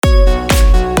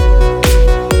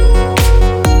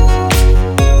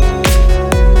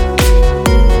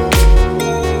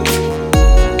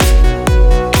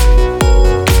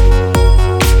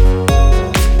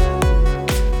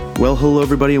Hello,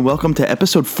 everybody, and welcome to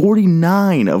episode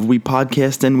 49 of We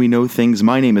Podcast and We Know Things.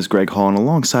 My name is Greg Hall, and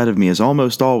alongside of me is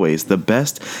almost always the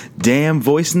best damn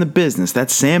voice in the business.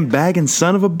 That's Sam Baggins,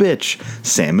 son of a bitch,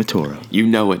 Sam Matoro. You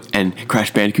know it, and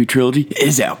Crash Bandicoot Trilogy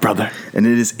is out, brother. And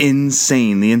it is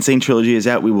insane. The Insane Trilogy is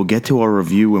out. We will get to our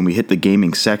review when we hit the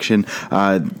gaming section.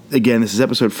 Again, this is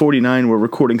episode 49. We're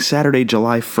recording Saturday,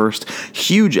 July 1st.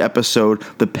 Huge episode,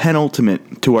 the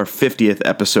penultimate to our 50th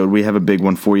episode. We have a big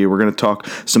one for you. We're going to talk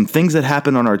some things that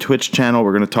happened on our Twitch channel.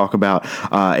 We're going to talk about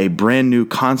a brand new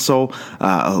console.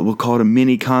 We'll call it a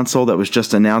mini console that was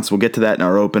just announced. We'll get to that in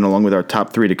our open along with our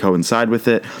top three to coincide with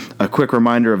it. A quick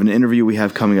reminder of an interview we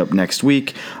have coming up next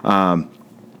week.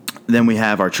 Then we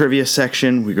have our trivia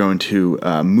section. We're going to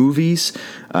movies.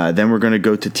 Then we're going to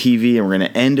go to TV, and we're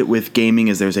going to end it with gaming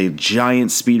as there's a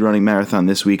giant speedrunning marathon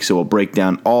this week, so we'll break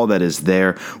down all that is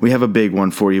there. We have a big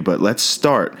one for you, but let's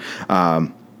start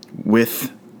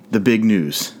with the big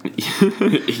news.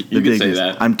 You can say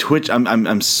that.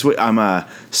 I'm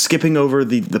skipping over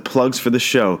the plugs for the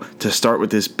show to start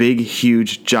with this big,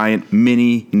 huge, giant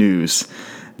mini news.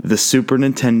 The Super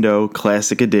Nintendo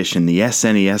Classic Edition, the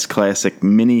SNES Classic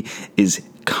Mini, is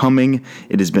coming.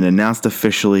 It has been announced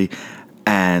officially,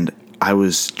 and I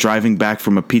was driving back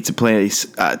from a pizza place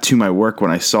to my work when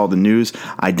I saw the news.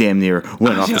 I damn near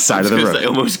went off the side of the road. I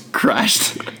almost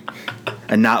crashed.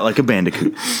 And not like a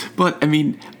Bandicoot. But, I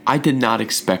mean, I did not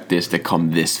expect this to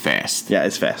come this fast. Yeah,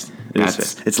 it's fast. It's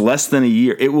fast. It's less than a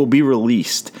year. It will be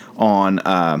released on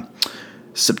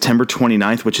September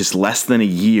 29th, which is less than a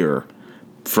year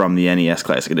from the NES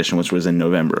Classic Edition, which was in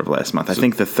November of last month. I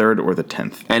think the 3rd or the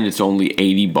 10th. And it's only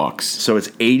 $80. So it's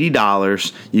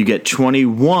 $80. You get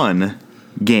 21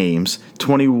 games.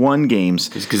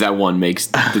 Because that one makes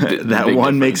that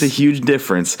one makes a huge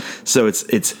difference. So it's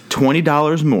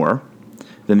 $20 more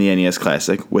than the NES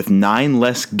Classic, with 9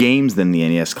 less games than the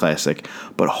NES Classic.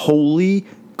 But holy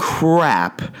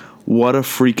crap, what a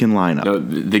freaking lineup. No,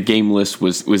 the game list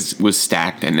was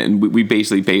stacked, and we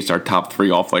basically based our top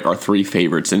 3 off like our 3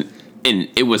 favorites, and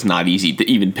it was not easy to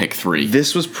even pick 3.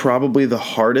 This was probably the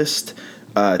hardest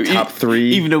top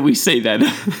 3. Even though we say that.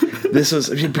 This was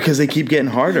because they keep getting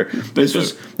harder. This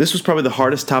was probably the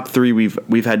hardest top 3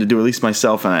 we've had to do, at least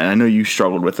myself, and I know you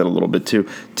struggled with it a little bit too.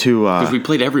 Because we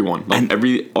played everyone, like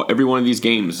every one of these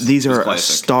games. These are a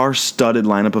star-studded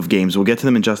lineup of games. We'll get to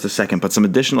them in just a second, but some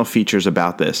additional features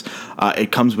about this.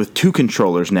 It comes with 2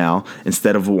 controllers now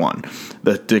instead of 1.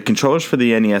 The controllers for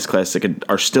the NES Classic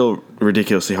are still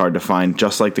ridiculously hard to find,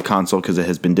 just like the console, because it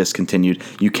has been discontinued.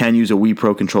 You can use a Wii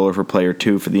Pro controller for player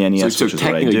 2 for the NES, so which is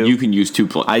what I do. You can use 2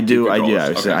 players. I do.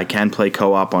 Okay. I can play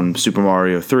co-op on Super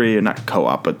Mario 3, or not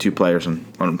co-op, but 2 players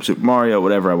on Super Mario,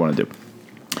 whatever I want to do.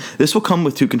 This will come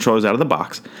with 2 controllers out of the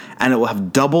box, and it will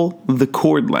have double the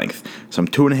cord length, from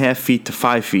 2.5 feet to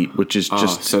 5 feet, which is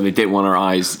just... So they didn't want our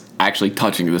eyes actually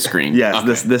touching the screen. Yes,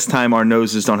 okay. this time our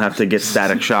noses don't have to get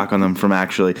static shock on them from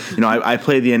actually... I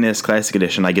play the NES Classic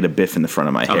Edition, I get a biff in the front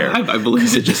of my hair. I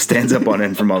believe it just stands up on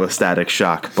end from all the static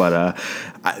shock, but...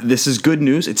 this is good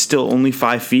news. It's still only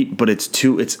 5 feet, but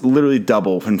it's literally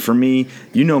double. And for me,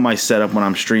 my setup when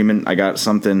I'm streaming. I got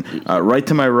something right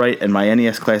to my right, and my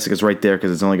NES Classic is right there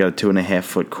because it's only got a 2.5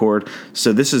 foot cord.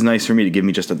 So this is nice for me to give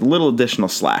me just a little additional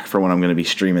slack for when I'm going to be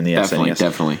streaming the SNES.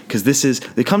 Definitely. Because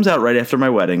it comes out right after my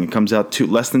wedding. It comes out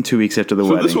less than 2 weeks after the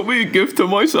wedding. This will be a gift to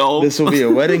myself. This will be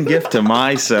a wedding gift to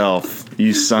myself.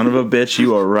 You son of a bitch,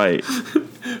 you are right.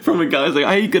 From a guy who's like,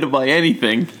 I ain't going to buy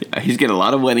anything. He's getting a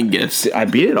lot of wedding gifts. I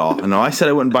beat it all. No, I said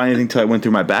I wouldn't buy anything until I went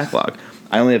through my backlog.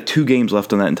 I only have 2 games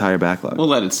left on that entire backlog. We'll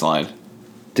let it slide.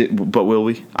 But will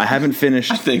we? I haven't finished.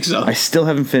 I think so. I still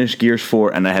haven't finished Gears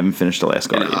 4, and I haven't finished The Last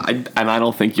Guardian. And I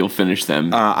don't think you'll finish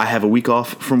them. I have a week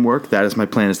off from work. That is my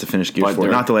plan, is to finish Gears 4.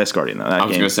 Not The Last Guardian, though. I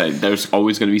was going to say, there's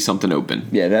always going to be something open.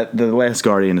 Yeah, The Last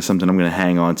Guardian is something I'm going to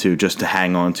hang on to, just to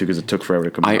hang on to, because it took forever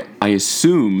to come out. I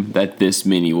assume that this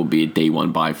mini will be a day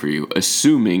 1 buy for you,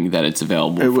 assuming that it's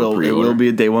available for pre-order. It will be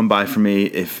a day 1 buy for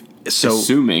me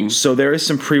assuming. So there is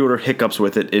some pre-order hiccups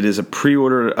with it. It is a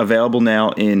pre-order available now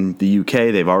in the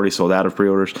UK. They've already sold out of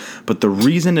pre-orders. But the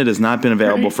reason it has not been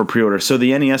available for pre-order, so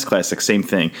the NES Classic, same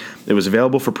thing. It was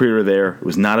available for pre-order there. It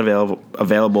was not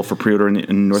available for pre-order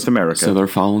in North America. So they're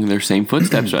following their same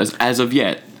footsteps as of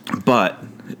yet. But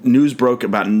news broke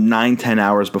about 9-10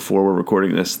 hours before we're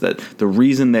recording this that the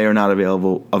reason they are not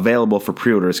available for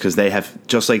pre-order is because they have,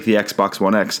 just like the Xbox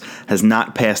One X, has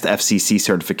not passed FCC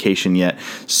certification yet.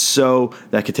 So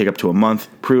that could take up to a month.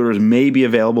 Pre-orders may be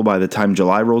available by the time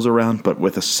July rolls around, but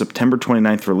with a September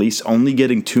 29th release, only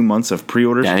getting 2 months of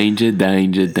pre-orders, danger.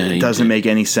 It doesn't make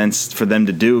any sense for them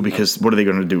to do, because what are they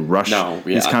going to do? Rush no,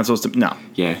 yeah. these consoles? No.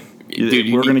 Yeah.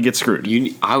 Dude, we're going to get screwed.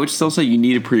 I would still say you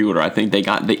need a pre-order. I think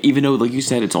even though, like you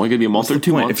said, it's only going to be a month or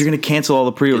 2 months. If you're going to cancel all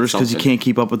the pre-orders because you can't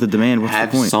keep up with the demand, what's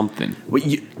have the point? something.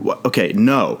 Okay,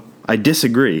 no, I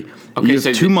disagree. Okay, you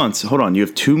have 2 months. Hold on, you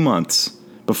have 2 months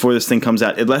before this thing comes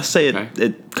out. Let's say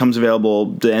it comes available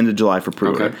the end of July for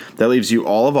pre-order. Okay. That leaves you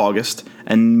all of August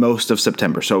and most of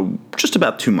September. So just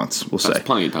about 2 months, we'll say. That's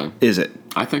plenty of time. Is it?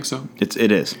 I think so.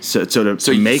 It is. So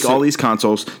to make all these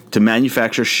consoles, to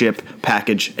manufacture, ship,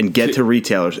 package, and get to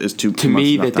retailers is 2 months. To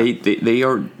me, that they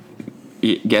are.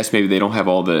 Yes, maybe they don't have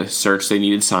all the certs they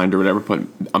needed signed or whatever, but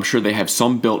I'm sure they have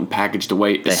some built and packaged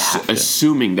away,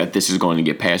 assuming that this is going to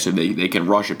get passed, so they can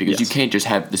rush it, because you can't just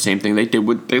have the same thing they did.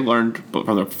 What they learned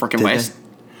from the freaking last.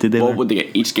 Did they? What would they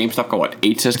get? Each GameStop got what?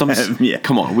 8 systems? Yeah.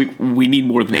 Come on, we need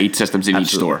more than 8 systems in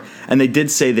each store. And they did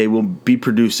say they will be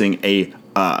producing a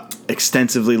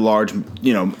extensively large,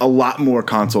 a lot more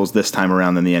consoles this time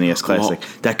around than the NES Classic.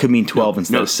 That could mean 12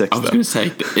 instead of 6. I was going to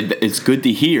say it's good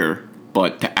to hear.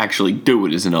 But to actually do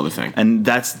it is another thing. And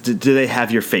do they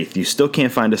have your faith? You still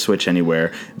can't find a Switch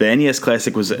anywhere. The NES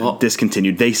Classic was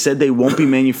discontinued. They said they won't be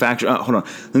manufacturing. Hold on.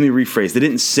 Let me rephrase. They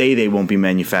didn't say they won't be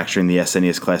manufacturing the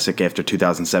SNES Classic after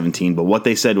 2017. But what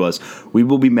they said was, we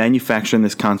will be manufacturing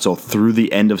this console through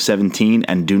the end of 17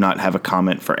 and do not have a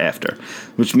comment for after.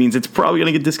 Which means it's probably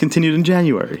going to get discontinued in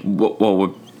January.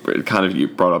 Well, kind of, you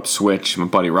brought up Switch. My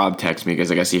buddy Rob texted me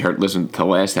because I guess he listened to the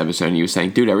last episode, and he was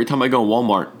saying, dude, every time I go in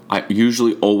Walmart, I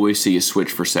usually always see a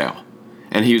Switch for sale.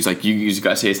 And he was like, you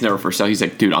guys say it's never for sale. He's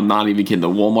like, dude, I'm not even kidding. The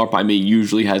Walmart by me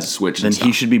usually has a Switch. Then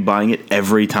he should be buying it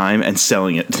every time and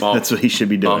selling it. Well, that's what he should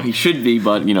be doing. Well, he should be,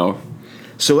 but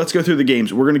So let's go through the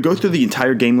games. We're going to go through the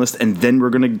entire game list, and then we're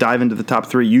going to dive into the top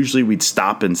 3. Usually we'd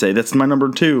stop and say, that's my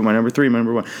number 2, my number 3, my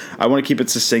number 1. I want to keep it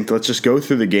succinct. Let's just go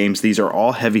through the games. These are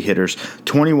all heavy hitters.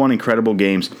 21 incredible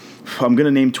games. I'm going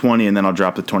to name 20, and then I'll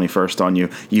drop the 21st on you.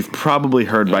 You've probably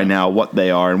heard by now what they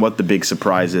are and what the big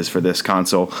surprise is for this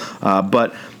console.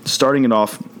 But starting it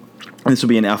off, this will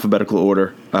be in alphabetical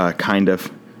order, kind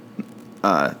of.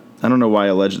 I don't know why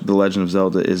The Legend of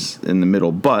Zelda is in the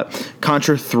middle, but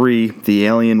Contra 3, The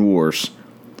Alien Wars,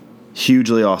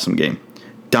 hugely awesome game.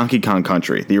 Donkey Kong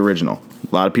Country, the original.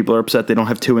 A lot of people are upset they don't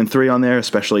have 2 and 3 on there,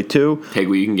 especially 2. Take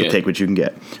what you can get. Take what you can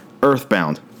get.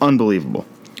 Earthbound, unbelievable.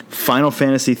 Final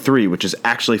Fantasy 3, which is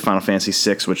actually Final Fantasy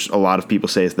 6, which a lot of people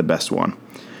say is the best one.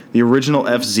 The original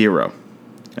F-Zero.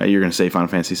 You're going to say Final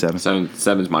Fantasy 7?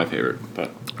 7's my favorite.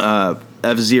 But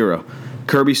F-Zero,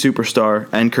 Kirby Superstar,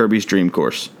 and Kirby's Dream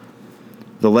Course.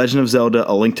 The Legend of Zelda: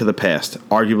 A Link to the Past,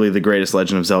 arguably the greatest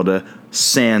Legend of Zelda,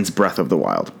 sans Breath of the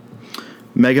Wild.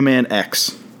 Mega Man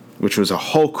X, which was a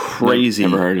whole crazy...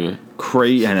 Never heard of it.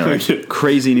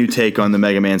 Crazy new take on the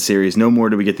Mega Man series. No more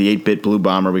do we get the 8-bit Blue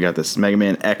Bomber. We got this Mega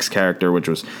Man X character, which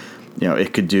was,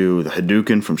 it could do the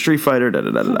Hadouken from Street Fighter,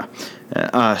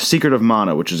 Secret of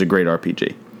Mana, which is a great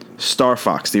RPG. Star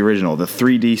Fox, the original, the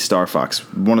 3D Star Fox,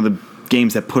 one of the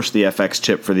games that pushed the FX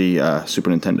chip for the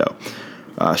Super Nintendo.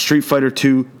 Street Fighter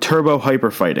 2 Turbo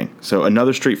Hyper Fighting. So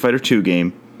another Street Fighter 2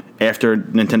 game after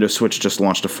Nintendo Switch just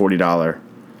launched a $40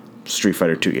 Street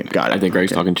Fighter 2 game. Got it. I think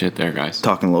Greg's talking shit there, guys.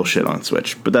 Talking a little shit on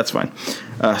Switch, but that's fine.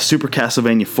 Super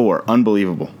Castlevania 4,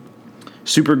 unbelievable.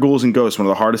 Super Ghouls and Ghosts, one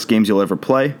of the hardest games you'll ever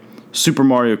play. Super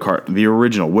Mario Kart, the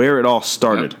original, where it all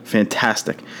started. Yep.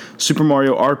 Fantastic. Super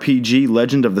Mario RPG,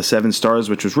 Legend of the Seven Stars,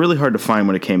 which was really hard to find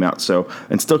when it came out,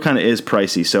 and still kind of is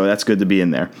pricey, so that's good to be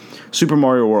in there. Super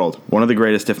Mario World, one of the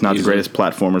greatest, if not the greatest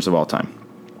platformers of all time.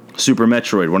 Super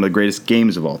Metroid, one of the greatest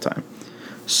games of all time.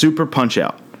 Super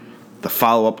Punch-Out, the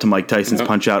follow-up to Mike Tyson's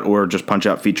Punch-Out, or just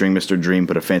Punch-Out featuring Mr. Dream,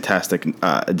 but a fantastic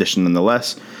addition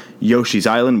nonetheless. Yoshi's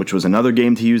Island, which was another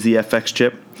game to use the FX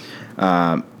chip.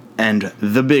 And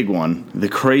the big one, the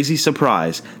crazy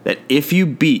surprise, that if you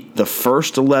beat the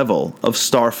first level of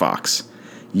Star Fox,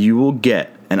 you will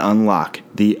get and unlock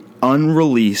the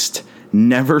unreleased,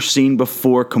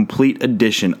 never-seen-before complete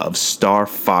edition of Star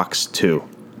Fox 2.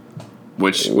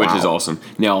 Which is awesome.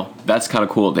 Now, that's kind of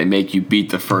cool. They make you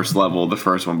beat the first level of the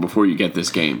first one before you get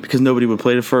this game. Because nobody would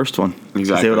play the first one.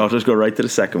 Exactly. They would all just go right to the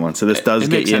second one. So this does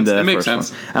get you into that first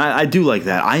one. And I do like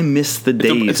that. I miss the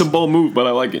days. It's a bold move, but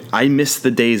I like it. I miss the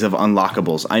days of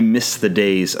unlockables. I miss the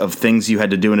days of things you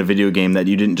had to do in a video game that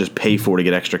you didn't just pay for to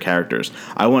get extra characters.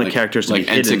 I wanted characters to be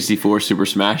hidden. Like N64 Super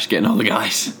Smash, getting all the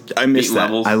guys. I miss that.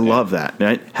 Levels. I love that.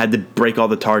 Right? Had to break all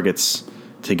the targets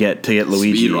to get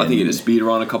Luigi. I think you had to speed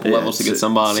run a couple levels to get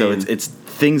somebody. So it's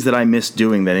things that I miss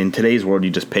doing that in today's world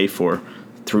you just pay for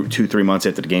through 2-3 months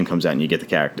after the game comes out and you get the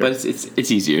character. But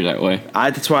it's easier that way.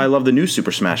 That's why I love the new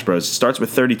Super Smash Bros. It starts with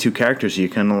 32 characters. You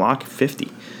can unlock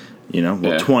 50.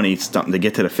 20 to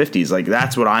get to the 50s. Like,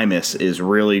 that's what I miss, is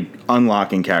really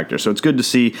unlocking characters. So it's good to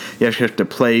see you actually have to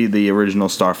play the original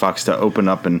Star Fox to open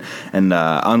up and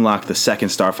unlock the second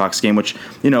Star Fox game, which,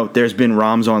 there's been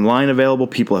ROMs online available.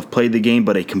 People have played the game,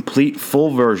 but a complete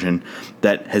full version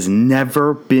that has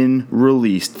never been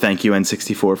released, thank you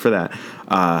N64 for that,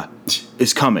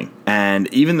 is coming.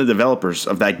 And even the developers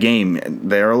of that game,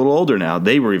 they're a little older now.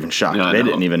 They were even shocked. They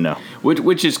didn't even know.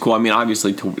 Which is cool. I mean,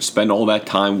 obviously, to spend all that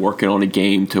time working on a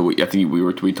game, I think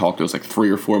we talked, it was like 3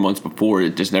 or 4 months before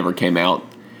it just never came out,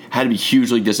 had to be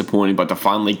hugely disappointing, but to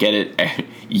finally get it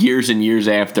years and years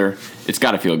after, it's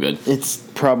got to feel good. It's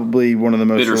probably one of the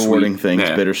most rewarding things.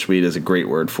 Yeah. Bittersweet is a great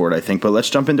word for it, I think. But let's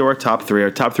jump into our top 3. Our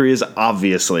top 3 is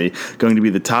obviously going to be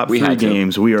the top 3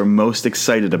 games we are most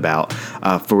excited about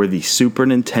for the Super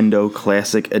Nintendo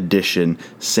Classic Edition.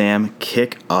 Sam,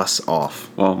 kick us off.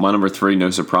 Well, my number 3, no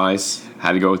surprise,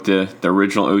 had to go with the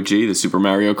original OG, the Super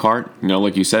Mario Kart.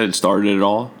 Like you said, it started it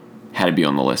all. Had to be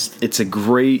on the list. It's a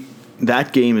great...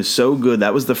 That game is so good.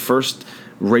 That was the first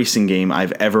racing game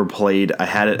I've ever played. I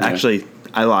had it actually.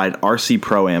 I lied. RC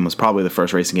Pro-Am was probably the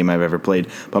first racing game I've ever played.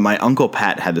 But my Uncle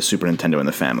Pat had the Super Nintendo in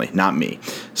the family, not me.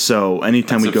 So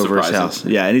anytime we'd go over his house,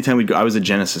 anytime we'd go, I was a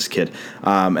Genesis kid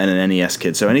and an NES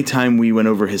kid. So anytime we went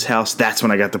over his house, that's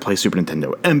when I got to play Super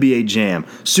Nintendo. NBA Jam,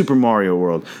 Super Mario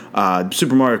World,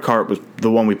 Super Mario Kart was the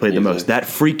one we played the most. That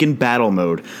freaking battle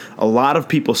mode. A lot of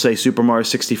people say Super Mario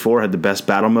 64 had the best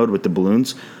battle mode with the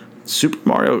balloons. Super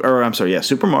Mario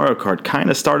Kart kind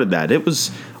of started that. It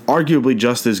was arguably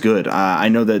just as good. I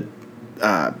know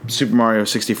that Super Mario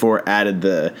 64 added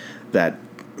that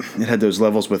it had those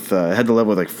levels with it had the level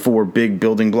with like 4 big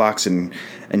building blocks and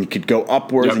you could go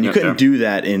upwards and you couldn't do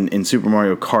that in Super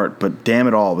Mario Kart. But damn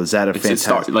it all, was that a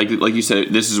fantastic? Like you said,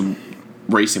 this is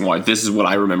racing wise. This is what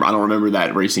I remember. I don't remember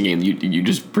that racing game you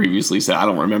just previously said. I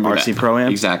don't remember RC Pro-Am?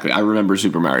 Exactly. I remember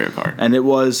Super Mario Kart. And it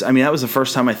was, that was the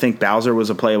first time I think Bowser was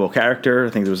a playable character. I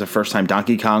think it was the first time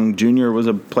Donkey Kong Jr. was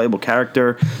a playable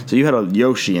character. So you had a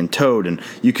Yoshi and Toad, and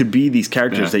you could be these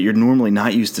characters that you're normally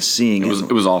not used to seeing.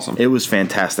 It was awesome. It was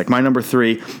fantastic. My number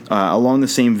 3, along the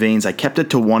same veins, I kept it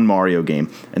to one Mario game.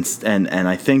 And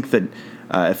I think that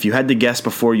if you had to guess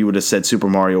before, you would have said Super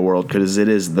Mario World, because it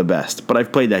is the best. But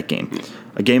I've played that game.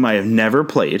 A game I have never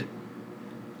played,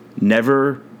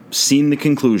 never seen the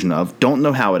conclusion of, don't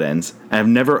know how it ends, I have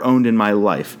never owned in my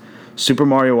life. Super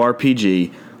Mario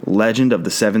RPG, Legend of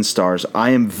the Seven Stars.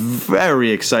 I am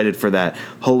very excited for that.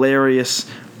 Hilarious,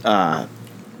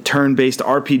 turn-based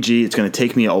RPG. It's going to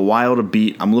take me a while to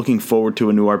beat. I'm looking forward to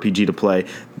a new RPG to play.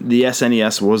 The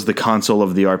SNES was the console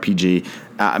of the RPG.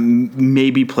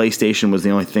 Maybe PlayStation was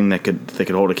the only thing that could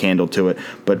hold a candle to it,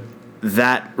 but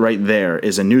that right there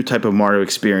is a new type of Mario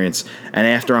experience. And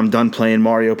after I'm done playing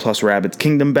Mario plus Rabbids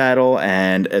Kingdom Battle,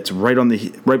 and it's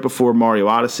right before Mario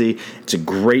Odyssey, it's a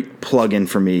great plug-in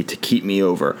for me to keep me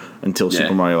over until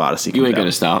Super Mario Odyssey comes out. You ain't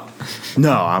gonna stop.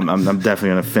 No, I'm definitely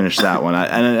gonna finish that one.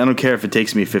 I don't care if it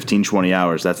takes me 15, 20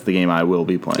 hours. That's the game I will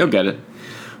be playing. You'll get it.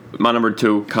 My number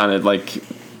 2, kind of like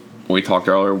when we talked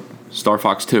earlier, Star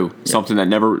Fox 2. Something that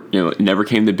never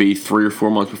came to be. 3 or 4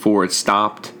 months before it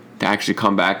stopped, to actually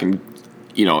come back and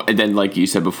and then, like you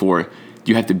said before,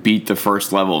 you have to beat the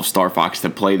first level of Star Fox to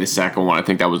play the second one. I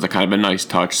think that was a kind of a nice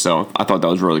touch, so I thought that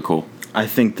was really cool. I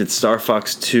think that Star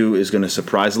Fox 2 is going to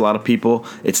surprise a lot of people.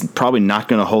 It's probably not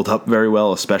going to hold up very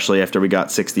well, especially after we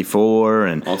got 64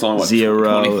 and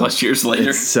Zero. 20 plus years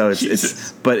later.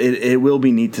 But it will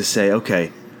be neat to say,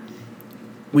 okay,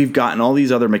 we've gotten all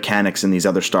these other mechanics in these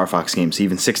other Star Fox games,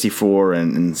 even 64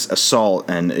 and Assault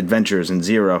and Adventures and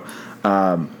Zero.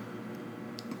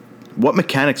 What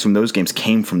mechanics from those games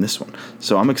came from this one?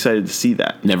 So I'm excited to see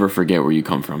that. Never forget where you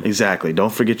come from. Exactly.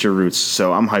 Don't forget your roots.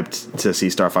 So I'm hyped to see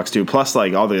Star Fox 2. Plus,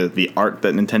 like all the art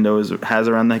that Nintendo has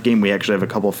around that game. We actually have a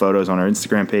couple of photos on our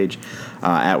Instagram page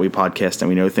at We Podcast and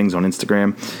We Know Things on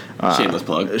Instagram. Shameless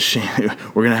plug.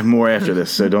 We're gonna have more after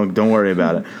this, so don't worry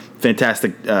about it.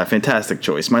 Fantastic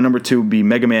choice. My number 2 would be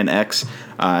Mega Man X.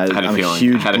 I'm a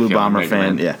huge Blue Bomber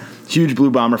fan. Yeah, huge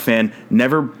Blue Bomber fan.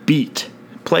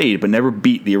 Played, but never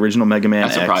beat the original Mega Man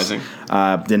X. That's surprising.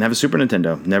 Didn't have a Super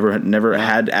Nintendo. Never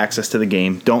had access to the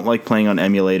game. Don't like playing on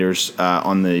emulators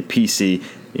on the PC.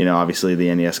 Obviously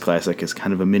the NES Classic is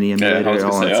kind of a mini emulator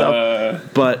all on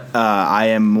itself. But I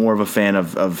am more of a fan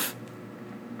of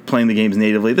playing the games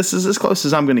natively. This is as close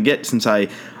as I'm going to get, since I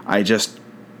just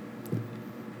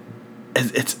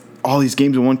it's all these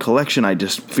games in one collection. I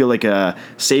just feel like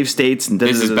save states and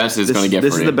this is the best it's going to get.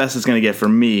 This is the best it's going to get for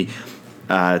me.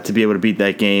 to be able to beat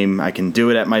that game. I can do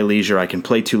it at my leisure. I can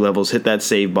play 2 levels, hit that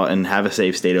save button, have a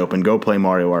save state open, go play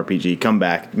Mario RPG, come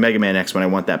back, Mega Man X when I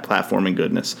want that platforming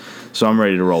goodness. So I'm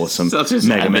ready to roll with some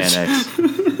Mega Man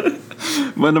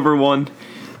X. My number 1,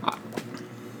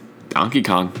 Donkey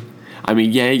Kong. I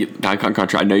mean, yeah, Donkey Kong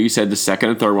Country. I know you said the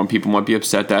second and third one, people might be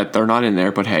upset that they're not in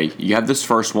there, but hey, you have this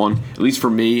first one. At least for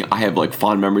me, I have like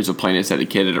fond memories of playing this as a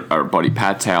kid at our buddy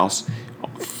Pat's house.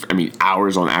 I mean,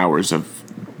 hours on hours of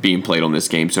being played on this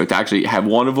game. So to actually have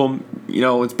one of them,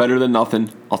 it's better than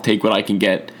nothing. I'll take what I can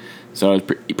get. So it's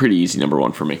pretty easy, number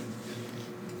 1 for me.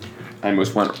 I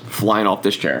almost went flying off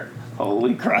this chair.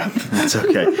 Holy crap. That's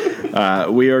okay.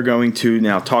 We are going to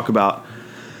now talk about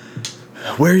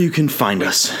where you can find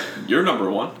us. You're number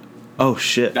 1. Oh,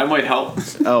 shit. That might help.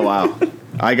 Oh, wow.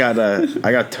 I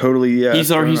got totally.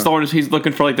 He's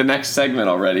looking for like the next segment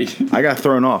already. I got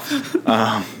thrown off.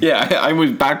 Yeah, I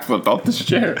was backflipped off this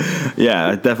chair. Yeah,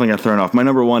 I definitely got thrown off. My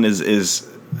number 1 is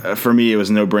for me, it was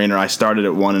a no-brainer. I started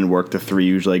at 1 and worked to 3.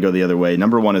 Usually I go the other way.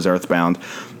 Number 1 is Earthbound.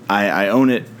 I own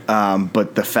it,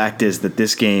 but the fact is that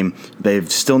this game,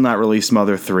 they've still not released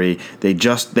Mother 3. They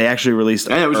actually released.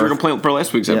 Yeah, it was your complaint for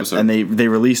last week's episode. And they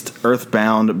released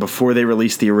Earthbound before they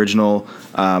released the original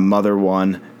Mother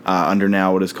 1. Under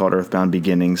now what is called Earthbound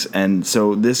Beginnings. And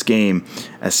so this game,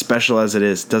 as special as it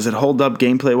is, does it hold up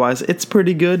gameplay-wise? It's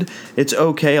pretty good. It's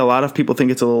okay. A lot of people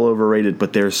think it's a little overrated,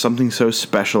 but there's something so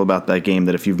special about that game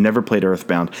that if you've never played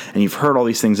Earthbound and you've heard all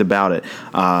these things about it,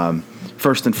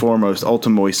 first and foremost,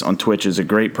 Ultimoist on Twitch is a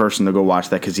great person to go watch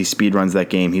that because he speedruns that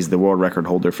game. He's the world record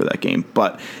holder for that game.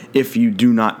 But if you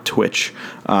do not Twitch,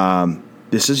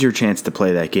 this is your chance to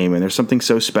play that game, and there's something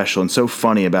so special and so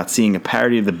funny about seeing a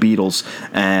parody of the Beatles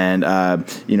and,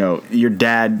 your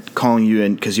dad calling you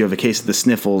in because you have a case of the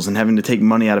sniffles and having to take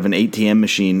money out of an ATM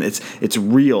machine. It's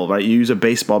real, right? You use a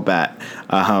baseball bat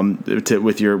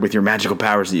with your magical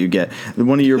powers that you get.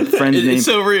 One of your friends' names. It's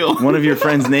so real. One of your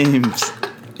friends' names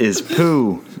is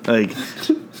Pooh. Like,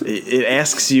 it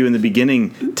asks you in the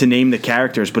beginning to name the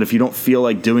characters, but if you don't feel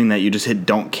like doing that, you just hit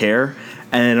don't care.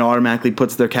 And it automatically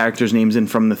puts their characters' names in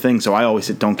from the thing. So I always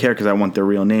hit don't care because I want their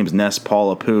real names. Ness,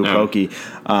 Paula, Pooh, Pokey.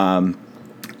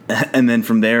 And then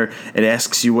from there, it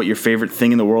asks you what your favorite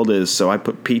thing in the world is. So I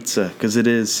put pizza because it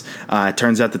is. It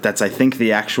turns out that's, I think,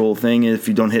 the actual thing. If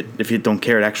you don't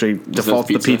care, it actually defaults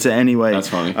to pizza anyway. That's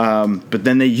funny. But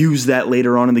then they use that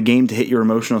later on in the game to hit your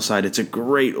emotional side. It's a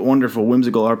great, wonderful,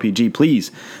 whimsical RPG.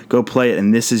 Please go play it,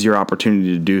 and this is your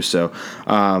opportunity to do so.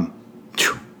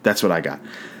 That's what I got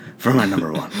for my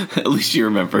number 1. At least you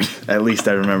remembered. At least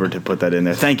I remembered to put that in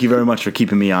there. Thank you very much for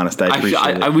keeping me honest. I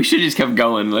appreciate it. We should just kept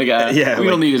going. We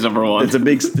don't need his number 1. It's a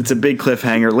big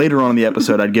cliffhanger. Later on in the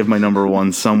episode, I'd give my number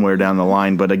 1 somewhere down the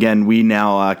line. But again, we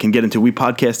now can get into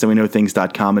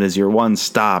WePodcastAndWeKnowThings.com. It is your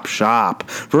one-stop shop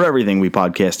for everything We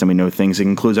Podcast and We Know Things. It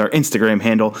includes our Instagram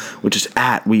handle, which is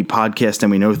at We Podcast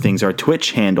and We Know Things. Our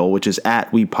Twitch handle, which is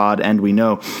at We Pod and We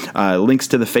Know. Links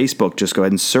to the Facebook. Just go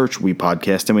ahead and search We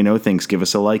Podcast and We Know Things. Give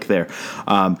us a like there.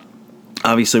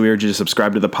 Obviously, we urge you to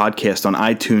subscribe to the podcast on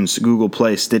iTunes, Google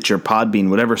Play, Stitcher, Podbean,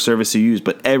 whatever service you use.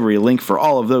 But every link for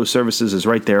all of those services is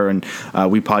right there on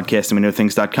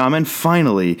WePodcastAndWeKnowThings.com. And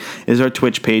finally is our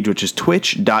Twitch page, which is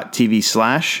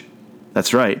twitch.tv/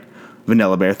 that's right,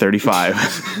 Vanilla Bear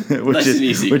 35, which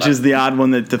is the odd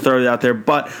one to throw out there.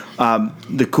 But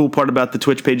the cool part about the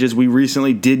Twitch page is we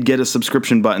recently did get a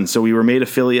subscription button. So we were made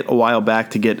affiliate a while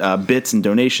back to get bits and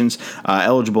donations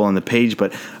eligible on the page.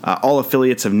 But all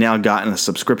affiliates have now gotten a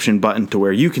subscription button to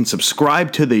where you can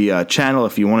subscribe to the channel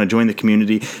if you want to join the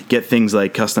community, get things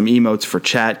like custom emotes for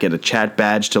chat, get a chat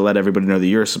badge to let everybody know that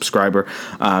you're a subscriber.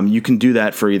 You can do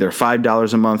that for either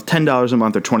 $5 a month, $10 a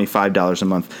month, or $25 a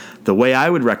month. The way I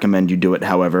would recommend you do it,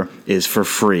 however, is for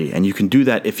free. And you can do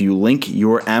that if you link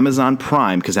your Amazon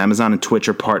Prime, because Amazon and Twitch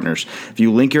are partners. If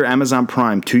you link your Amazon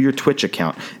Prime to your Twitch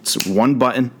account, it's one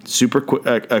button, super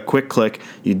quick, a quick click.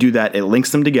 You do that, it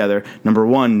links them together. Number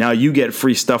 1, now you get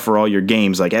free stuff for all your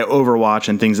games, like Overwatch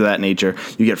and things of that nature.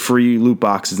 You get free loot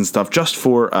boxes and stuff just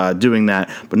for doing that.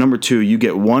 But number 2, you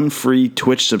get 1 free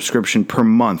Twitch subscription per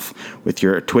month with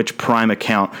your Twitch Prime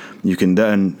account. You can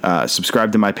then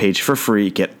subscribe to my page for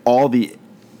free, get all the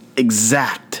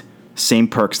exact same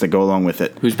perks that go along with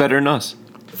it. Who's better than us?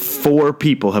 4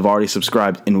 people have already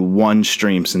subscribed in one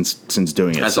stream since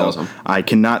doing it. That's awesome. I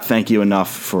cannot thank you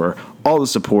enough for all the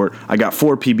support. I got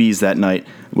 4 PBs that night,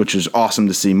 which is awesome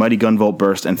to see. Mighty Gunvolt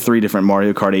Burst and 3 different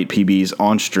Mario Kart 8 PBs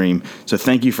on stream. So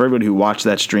thank you for everybody who watched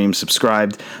that stream,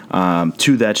 subscribed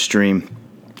to that stream.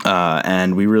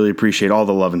 And we really appreciate all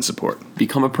the love and support.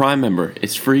 Become a Prime member.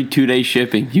 It's free 2-day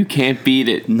shipping. You can't beat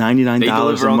it. $99 they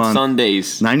deliver a on month.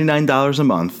 Sundays. $99 a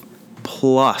month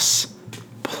plus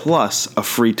plus a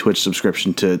free Twitch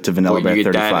subscription to Vanilla Well, Bear you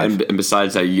get 35. that, and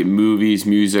besides that, you get movies,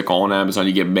 music, all on Amazon.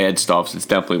 You get mad stuff, so it's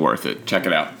definitely worth it. Check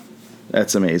it out.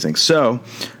 That's amazing. So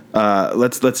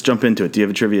let's jump into it. Do you have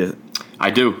a trivia?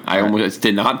 I do. I almost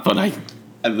did not, but I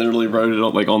literally wrote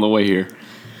it like on the way here.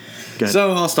 Go ahead.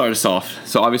 So I'll start us off.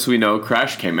 So obviously we know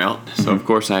Crash came out, so of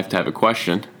course I have to have a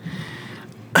question.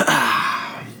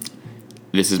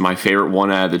 This is my favorite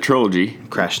one out of the trilogy.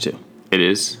 Crash 2. It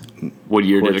is. What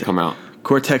year did it come out?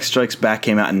 Cortex Strikes Back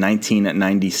came out in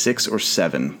 1996 or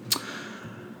 7.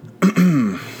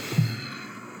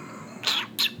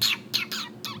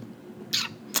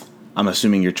 I'm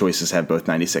assuming your choices have both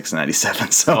 96 and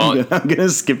 97, so I'm going to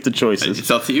skip the choices.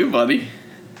 It's up to you, buddy.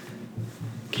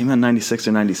 Came out in 96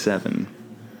 or 97.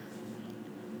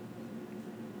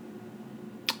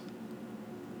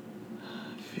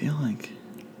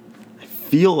 I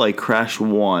feel like Crash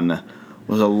 1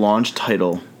 was a launch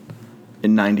title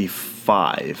in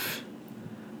 95.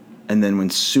 And then when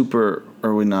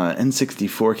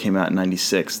N64 came out in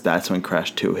 96, that's when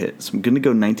Crash 2 hit. So I'm going to go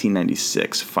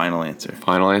 1996. Final answer.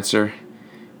 Final answer.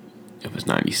 It was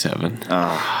 97.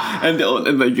 And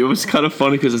like it was kind of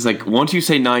funny because it's like once you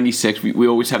say 96, we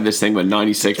always have this thing with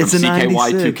 96 from It's a CKY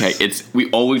 96. 2K.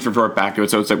 We always revert back to it.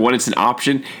 So it's like when it's an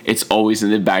option, it's always in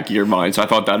the back of your mind. So I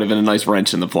thought that would have been a nice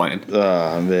wrench in the plan.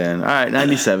 Oh, man. All right,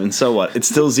 97. So what? It's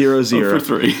still 0-0. 0 for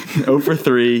 3. 0 for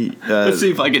 3. Let's see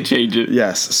if I can change it.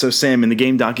 Yes. So, Sam, in the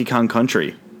game Donkey Kong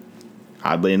Country,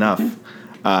 oddly enough,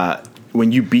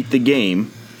 when you beat the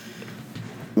game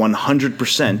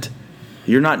 100%,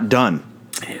 you're not done.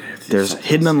 There's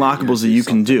hidden unlockables that you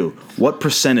can do. What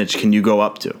percentage can you go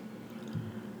up to?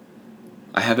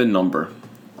 I have a number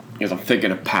because I'm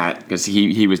thinking of Pat because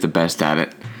he was the best at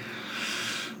it.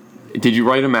 Did you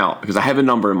write them out? Because I have a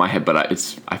number in my head, but I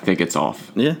think it's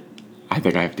off. Yeah. I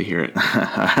think I have to hear it.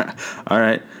 All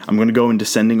right. I'm going to go in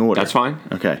descending order. That's fine.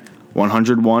 Okay.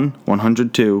 101,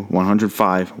 102,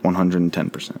 105,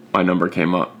 110%. My number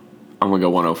came up. I'm going to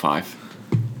go 105.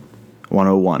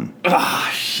 101. Ah,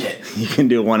 shit. You can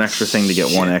do one extra thing to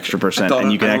get 1 extra percent, and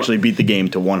you can actually beat the game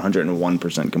to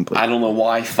 101% complete. I don't know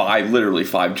why literally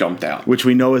 5 jumped out. Which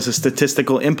we know is a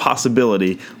statistical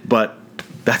impossibility, but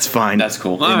that's fine. That's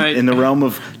cool. All right. In the realm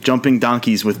of jumping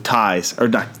donkeys with ties, or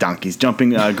not donkeys, jumping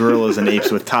gorillas and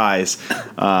apes with ties,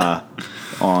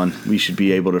 we should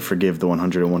be able to forgive the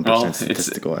 101%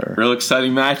 statistical error. Real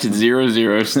exciting match. It's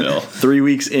 0-0 still. 3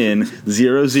 weeks in,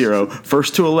 0-0.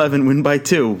 First to 11, win by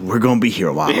 2. We're going to be here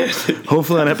a while.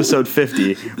 Hopefully on episode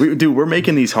 50. We're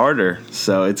making these harder,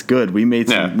 so it's good. We made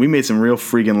some real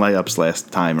freaking layups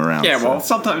last time around. Yeah, well,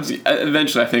 sometimes,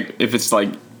 eventually, I think if it's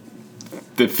like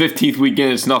the 15th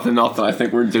weekend, it's nothing. I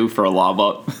think we're due for a lob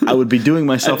up. I would be doing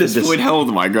myself At this point, how old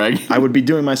am I, Greg? I would be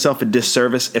doing myself a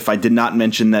disservice if I did not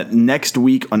mention that next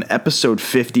week on episode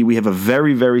 50, we have a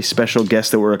very, very special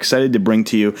guest that we're excited to bring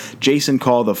to you. Jason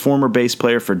Call, the former bass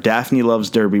player for Daphne Loves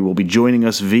Derby, will be joining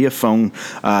us via phone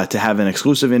to have an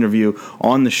exclusive interview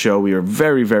on the show. We are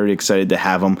very, very excited to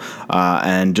have him.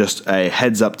 And just a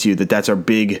heads up to you that's our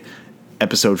big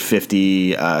episode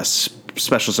 50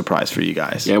 special surprise for you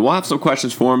guys. Yeah, we'll have some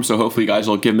questions for him, so hopefully you guys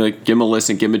will give him a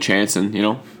listen, give him a chance, and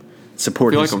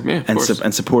support his, like him. Yeah,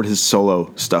 and support his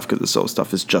solo stuff because the solo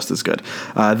stuff is just as good.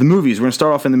 The movies, we're going to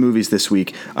start off in the movies this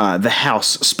week. The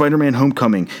House, Spider-Man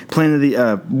Homecoming,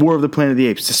 War of the Planet of the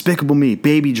Apes, Despicable Me,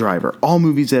 Baby Driver, all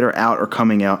movies that are out or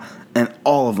coming out, and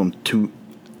all of them to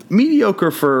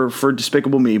mediocre for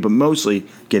Despicable Me, but mostly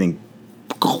getting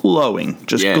glowing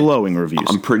reviews.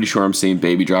 I'm pretty sure I'm seeing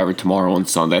Baby Driver tomorrow on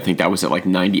Sunday. I think that was at like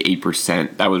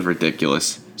 98%. That was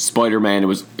ridiculous. Spider-Man, it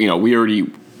was, we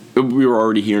were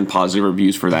already hearing positive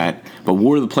reviews for that. But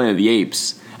War of the Planet of the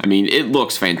Apes, I mean, it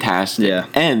looks fantastic. Yeah.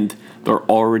 And they're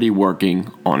already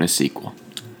working on a sequel.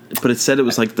 But it said it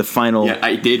was like the final. Yeah,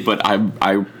 I did, but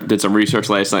I did some research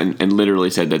last night and literally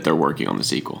said that they're working on the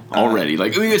sequel already.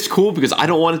 It's cool because I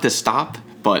don't want it to stop,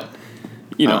 but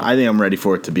I think I'm ready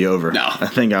for it to be over. No. I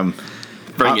think I'm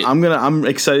Bring it. I'm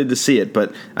excited to see it,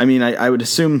 but I mean I would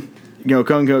assume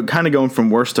going from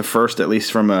worst to first, at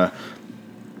least from a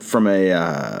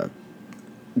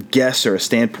guess or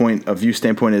a view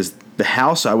standpoint, is The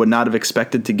House. I would not have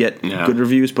expected to get good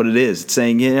reviews, but it is. It's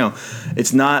saying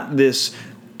it's not this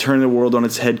turn the world on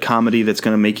its head comedy that's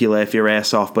going to make you laugh your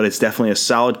ass off, but it's definitely a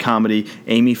solid comedy.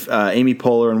 Amy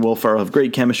Poehler and Will Ferrell have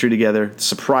great chemistry together.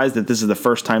 Surprised that this is the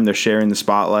first time they're sharing the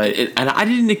spotlight. And I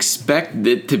didn't expect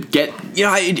it to get,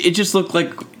 it just looked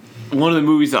like one of the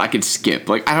movies that I could skip.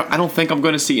 Like, I don't think I'm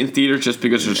going to see it in theaters just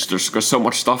because there's so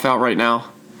much stuff out right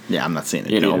now. Yeah, I'm not seeing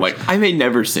it. You know, theaters. like I may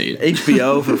never see it.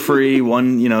 HBO for free.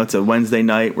 It's a Wednesday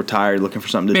night. We're tired, looking for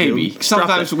something to Maybe do.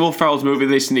 sometimes Will Ferrell's movie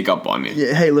they sneak up on you.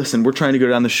 Yeah, hey, listen, we're trying to go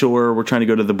down the shore. We're trying to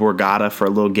go to the Borgata for a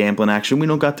little gambling action. We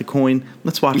don't got the coin.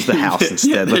 Let's watch The House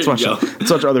instead. There Let's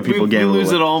watch other people we gamble.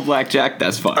 lose it all in blackjack.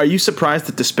 That's fine. Are you surprised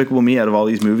that Despicable Me, out of all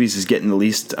these movies, is getting the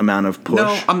least amount of push?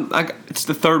 No, it's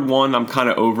the third one. I'm kind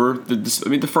of over.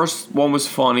 The first one was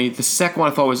funny. The second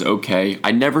one I thought was okay.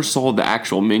 I never saw the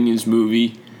actual Minions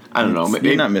movie. I don't know. Maybe,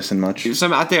 You're not missing much.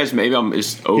 I think maybe I'm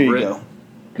just over Here you it. go.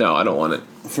 No, I don't want it.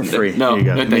 For free. No, Here you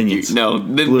go. thank Minions. you. No,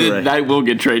 Blu-ray. that will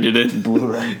get traded in.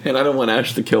 Blu-ray. And I don't want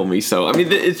Ash to kill me. So, I mean,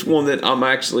 it's one that I'm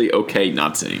actually okay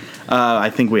not seeing. I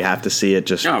think we have to see it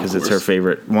just because it's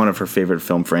one of her favorite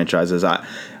film franchises.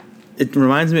 It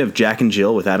reminds me of Jack and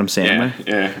Jill with Adam Sandler.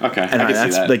 Yeah, okay. And I can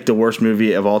that's see that. like the worst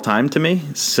movie of all time to me.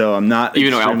 So I'm not.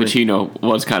 Even though Al Pacino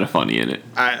was kind of funny in it.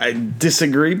 I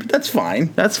disagree, but that's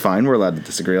fine. That's fine. We're allowed to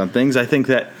disagree on things. I think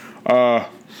that out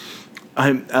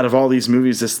of all these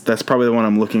movies, that's probably the one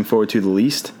I'm looking forward to the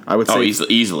least. I would say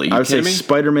easily. I would say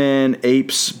Spider-Man,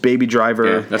 Apes, Baby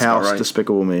Driver, House, right.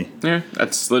 Despicable Me. Yeah,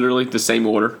 that's literally the same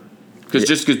order.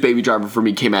 Just because Baby Driver for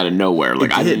me came out of nowhere,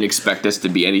 like I didn't expect this to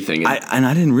be anything. And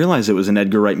I didn't realize it was an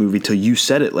Edgar Wright movie till you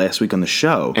said it last week on the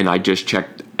show. And I just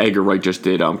checked. Edgar Wright just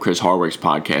did Chris Hardwick's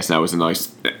podcast, and that was a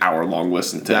nice hour-long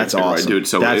listen to. That's Edgar awesome. Wright, dude.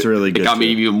 So that's really good. It got me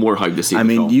even more hyped to see. I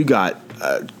mean, you got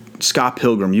Scott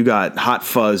Pilgrim, you got Hot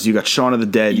Fuzz, you got Shaun of the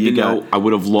Dead. Even though I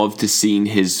would have loved to seen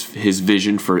his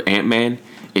vision for Ant-Man,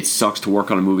 it sucks to work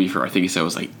on a movie for I think he said it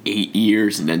was like 8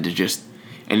 years, and then to just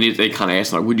they kind of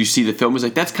asked him, like, would you see the film? It's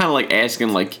like that's kind of like asking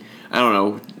like. I don't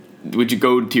know. Would you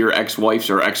go to your ex-wife's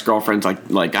or ex-girlfriend's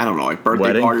like I don't know, like birthday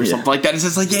wedding? party or something like that? It's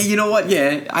just like, yeah, you know what?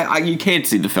 Yeah, you can't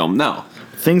see the film. No.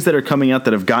 Things that are coming out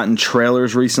that have gotten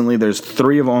trailers recently. There's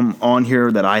 3 of them on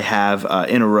here that I have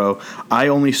in a row. I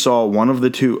only saw one of the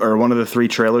 3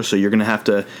 trailers, so you're gonna have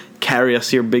to carry us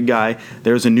here, big guy.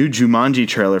 There's a new Jumanji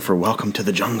trailer for Welcome to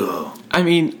the Jungle. I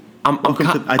mean, I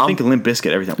think Limp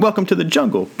Bizkit every time. Welcome to the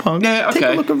jungle, punk. Yeah, okay. Take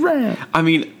a look around. I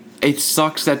mean. It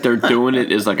sucks that they're doing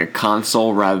it as like a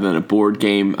console rather than a board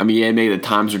game. I mean, yeah, maybe the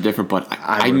times are different, but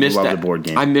I missed that. The board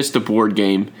game. I missed the board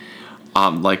game.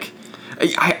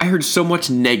 I heard so much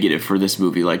negative for this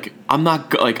movie. Like, I'm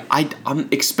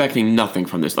expecting nothing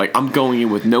from this. Like, I'm going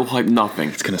in with no hype, nothing.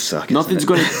 It's gonna suck. Nothing's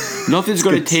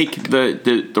gonna take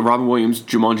the Robin Williams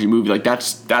Jumanji movie. Like,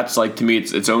 that's like to me,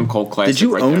 it's own cult classic. Did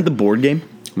you own the board game?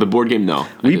 The board game? No,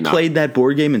 we played that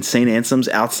board game in St. Anselm's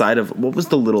outside of what was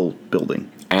the little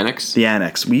building? Annex? The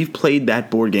Annex. We've played that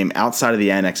board game outside of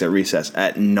the Annex at recess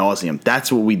at nauseum.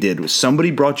 That's what we did. Was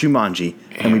somebody brought Jumanji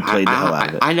and we played the hell out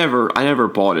of it. I never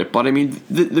bought it, but I mean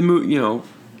the movie. You know,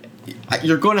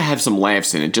 you're going to have some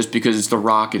laughs in it just because it's The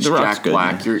Rock, it's Jack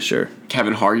Black, yeah. Sure.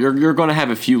 Kevin Hart. You're going to have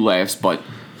a few laughs, but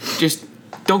just.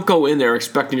 Don't go in there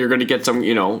expecting you're going to get some,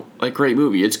 like great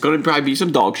movie. It's going to probably be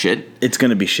some dog shit. It's going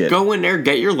to be shit. Go in there,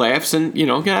 get your laughs, and get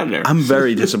out of there. I'm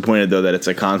very disappointed though that it's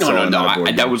a console. No. Not a board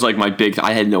game. That was like my big.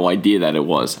 I had no idea that it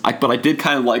was. But I did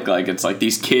kind of like it's like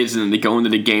these kids and then they go into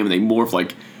the game and they morph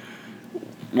like.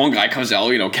 One guy comes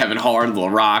out, Kevin Hart, The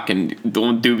Rock, and the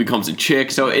one dude becomes a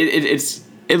chick. So it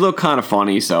looked kind of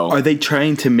funny. So are they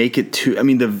trying to make it too? I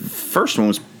mean, the first one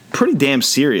was pretty damn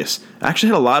serious. I actually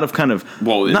had a lot of kind of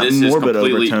not morbid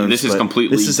overtones. This is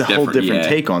completely. This is a whole different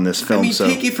take on this film. I mean,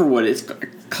 take it for what it's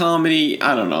comedy.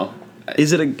 I don't know.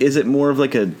 Is it more of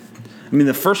like a? I mean,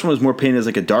 the first one was more painted as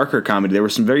like a darker comedy. There were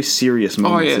some very serious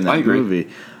moments in that movie.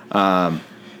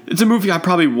 It's a movie I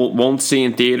probably won't see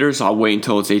in theaters. I'll wait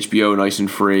until it's HBO, nice and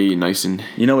free, nice and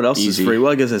you know what else easy. Is free?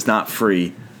 Well, I guess it's not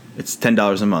free. It's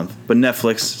 $10 a month. But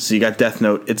Netflix. So you got Death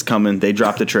Note. It's coming. They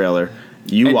dropped a trailer.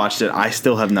 You watched it. I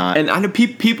still have not. And I know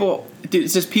people.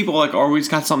 It's just people always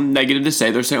got something negative to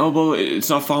say. They're saying, "Oh, well, it's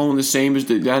not following the same as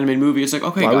the animated movie." It's like,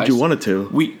 okay, why guys, would you want it to?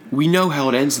 We know how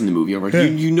it ends in the movie already. Yeah.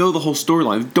 You know the whole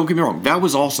storyline. Don't get me wrong. That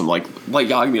was awesome. Like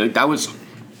that was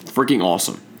freaking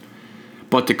awesome.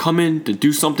 But to come in to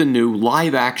do something new,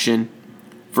 live action,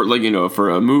 for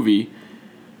a movie.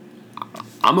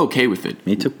 I'm okay with it.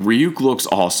 Me too. Ryuk looks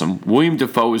awesome. William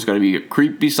Dafoe is going to be a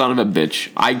creepy son of a bitch.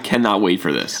 I cannot wait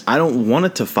for this. I don't want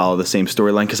it to follow the same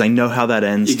storyline because I know how that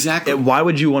ends. Exactly. Why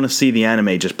would you want to see the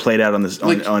anime just played out on this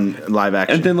on live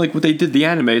action? And then what they did the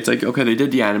anime, it's like okay, they did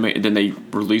the anime, and then they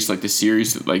released the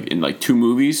series in 2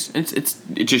 movies. It's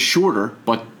just shorter,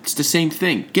 but it's the same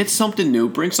thing. Get something new,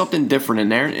 bring something different in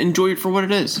there, and enjoy it for what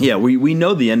it is. Yeah, we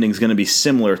know the ending's going to be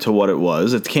similar to what it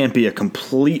was. It can't be a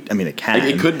complete. I mean, it can.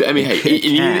 It could be. I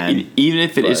mean, even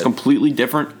if it is completely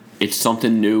different, it's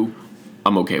something new.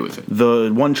 I'm okay with it. The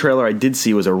one trailer I did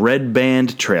see was a Red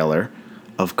Band trailer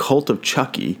of Cult of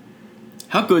Chucky.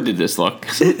 How good did this look?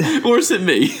 Or is it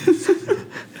me?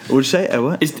 What'd you say?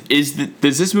 What?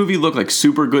 Does this movie look like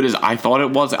super good as I thought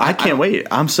it was? I can't wait.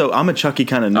 I'm a Chucky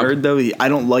kind of nerd though. I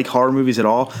don't like horror movies at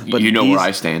all. But you know where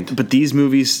I stand. But these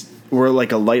movies were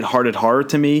like a lighthearted horror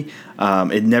to me.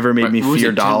 It never made me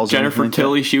fear dolls. Jennifer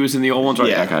Tilly, she was in the old ones, right?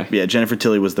 Yeah, okay. Yeah. Jennifer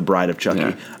Tilly was the bride of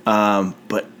Chucky. Yeah.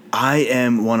 But I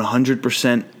am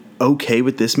 100% okay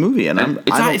with this movie, and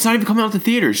it's not even coming out to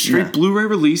theaters. Straight Blu-ray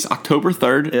release October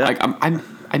 3rd. Yeah.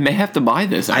 I may have to buy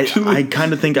this. Actually, I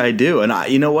kind of think I do,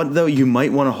 and you know what though, you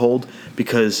might want to hold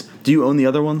because do you own the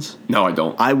other ones? No, I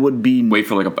don't. I would be wait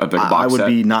for like a big box set. I would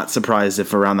be not surprised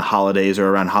if around the holidays or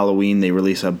around Halloween they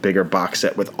release a bigger box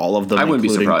set with all of them,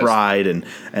 including Bride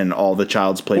and all the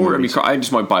Child's Play movies. I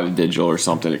just might buy the digital or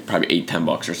something, probably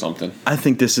 $8-10 or something. I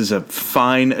think this is a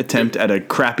fine attempt at a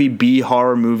crappy B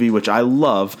horror movie, which I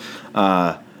love.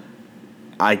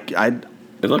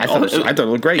 It looked awesome. I thought it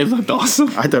looked great. It looked awesome.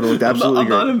 I thought it looked absolutely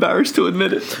great. I'm not embarrassed to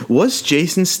admit it. Was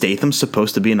Jason Statham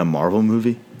supposed to be in a Marvel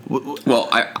movie? Well,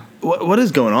 what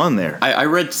is going on there? I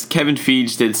read Kevin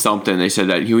Feige did something. They said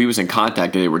that he was in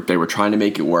contact. They were trying to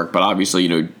make it work, but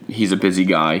obviously, he's a busy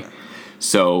guy.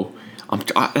 So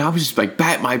I was just like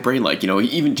bat my brain, like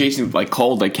even Jason like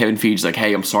called like Kevin Feige like,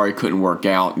 hey, I'm sorry, it couldn't work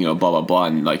out, blah blah blah,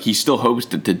 and like he still hopes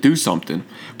to do something.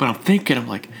 But I'm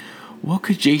like, what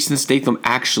could Jason Statham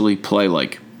actually play?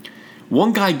 Like,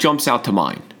 one guy jumps out to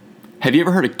mind. Have you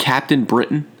ever heard of Captain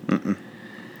Britain? Mm-mm.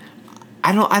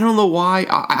 I don't know why.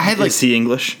 I had like. Is he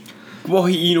English? Well,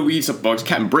 he's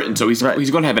Captain Britain, so he's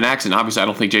going to have an accent. Obviously, I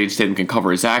don't think Jason Statham can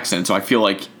cover his accent, so I feel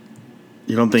like.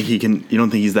 You don't think he can? You don't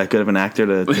think he's that good of an actor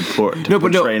to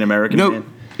portray an American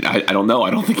man? I don't know. I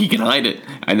don't think he can hide it.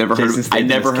 I never heard.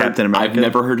 Captain America. I've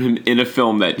never heard him in a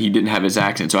film that he didn't have his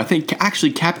accent. So I think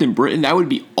actually Captain Britain, that would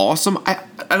be awesome. I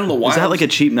don't know why. Is that like a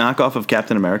cheap knockoff of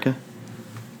Captain America?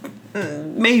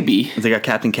 Maybe. They got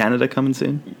Captain Canada coming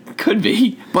soon. Could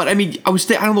be, but I mean, I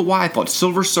don't know why I thought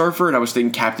Silver Surfer and I was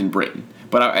thinking Captain Britain.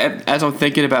 But as I'm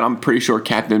thinking about it, I'm pretty sure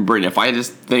Captain Britain. If I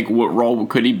just think what role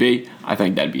could he be, I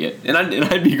think that'd be it, and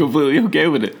I'd be completely okay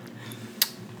with it.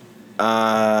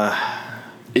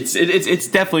 It's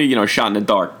definitely shot in the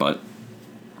dark, but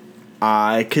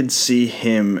I could see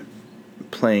him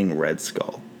playing Red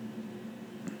Skull.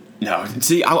 No,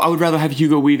 see, I would rather have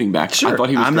Hugo Weaving back. Sure, I thought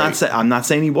he was I'm not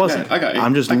saying he wasn't. Yeah, I got you.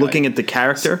 I'm just looking at the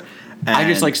character. I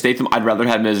just like Statham. I'd rather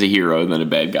have him as a hero than a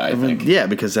bad guy, I think. Yeah,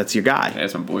 because that's your guy. Yeah,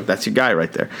 that's my boy. That's your guy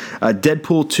right there.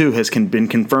 Deadpool 2 has been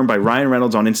confirmed by Ryan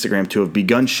Reynolds on Instagram to have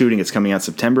begun shooting. It's coming out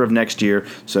September of next year.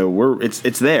 So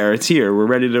it's there. It's here. We're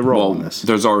ready to roll on this.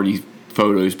 There's already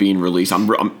photos being released.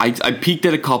 I peeked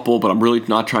at a couple, but I'm really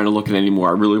not trying to look at any more.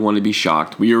 I really want to be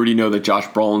shocked. We already know that Josh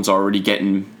Brolin's already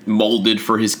getting molded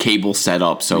for his cable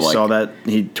setup. So you saw that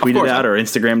he tweeted out or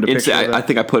Instagrammed a picture. I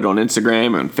think I put it on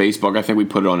Instagram and Facebook. I think we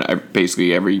put it on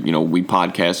basically every we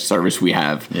podcast service we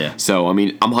have. Yeah. So I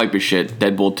mean, I'm hype as shit.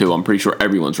 Deadpool 2. I'm pretty sure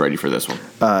everyone's ready for this one.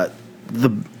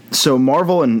 So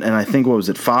Marvel and I think what was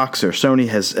it, Fox or Sony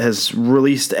has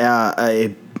released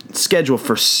a schedule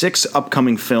for 6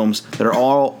 upcoming films that are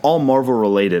all Marvel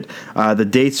related. The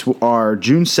dates are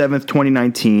June 7th,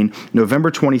 2019,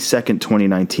 November 22nd,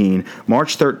 2019,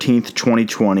 March 13th,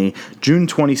 2020, June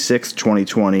 26th,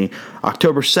 2020,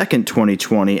 October 2nd,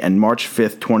 2020, and March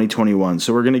 5th, 2021.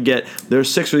 So we're going to get,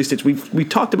 there's 6 release dates. We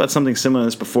talked about something similar to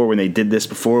this before when they did this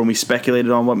before and we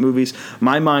speculated on what movies.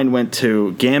 My mind went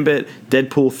to Gambit,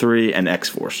 Deadpool 3, and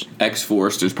X-Force.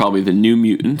 X-Force, there's probably the New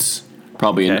Mutants.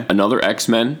 Probably another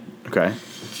X-Men. Okay.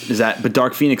 But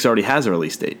Dark Phoenix already has a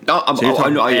release date.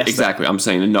 Exactly. I'm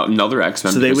saying another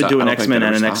X-Men. So they would do an X-Men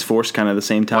and an X-Force kind of the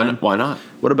same time? Why not?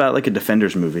 What about like a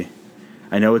Defenders movie?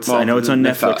 I know it's on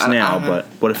Netflix now, but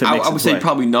what if it makes I would say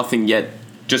probably nothing yet,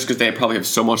 just because they probably have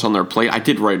so much on their plate. I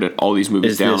did write all these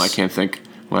movies down. I can't think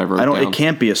whatever. It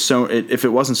can't be a Sony. If it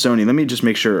wasn't Sony, let me just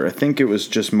make sure. I think it was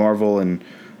just Marvel and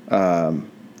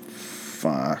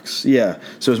Fox. Yeah.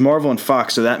 So it's Marvel and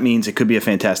Fox, so that means it could be a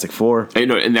Fantastic Four. And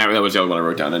that was the other one I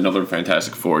wrote down. Another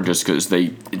Fantastic Four, just because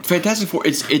Fantastic Four,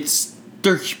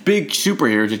 they're big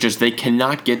superheroes. It's just they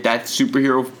cannot get that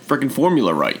superhero freaking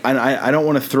formula right. And I don't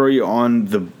want to throw you on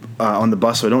the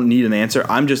bus, so I don't need an answer.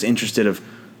 I'm just interested of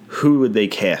who would they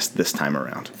cast this time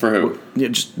around? For who? Yeah,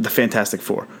 just the Fantastic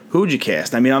Four. Who would you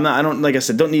cast? I mean, I don't like I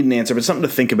said, don't need an answer, but something to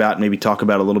think about and maybe talk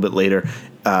about a little bit later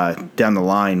down the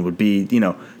line would be,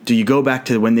 do you go back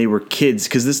to when they were kids?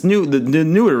 Because the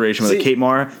new iteration with Kate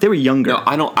Mara, they were younger. No,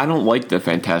 I don't like the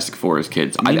Fantastic Four as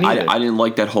kids. I didn't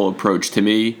like that whole approach. To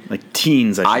me, like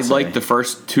teens. I liked the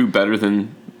first 2 better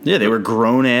than Yeah, they were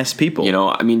grown ass people. You know,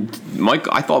 I mean,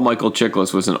 I thought Michael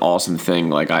Chiklis was an awesome thing.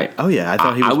 Like I thought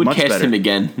he was I would much cast better. him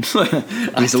again.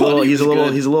 He's a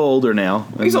little older now.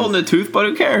 He's old in the tooth, but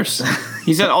who cares?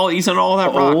 He's on all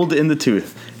that rock. Old in the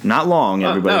tooth. Not long,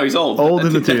 everybody. No, he's old. Old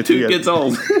in the tooth. That tooth gets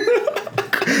old.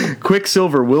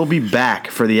 Quicksilver will be back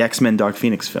for the X-Men Dark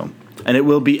Phoenix film. And it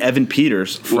will be Evan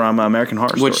Peters from American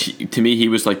Horror Story. Which, to me, he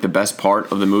was like the best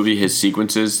part of the movie. His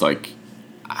sequences, like...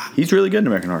 He's really good in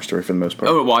American Horror Story for the most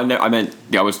part. Oh, well, I meant...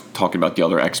 Yeah, I was talking about the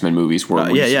other X-Men movies where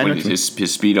his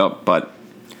speed up, but...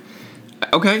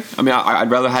 Okay. I mean, I'd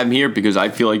rather have him here because I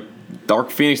feel like Dark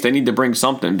Phoenix, they need to bring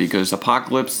something because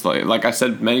Apocalypse, like I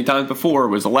said many times before,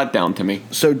 was a letdown to me.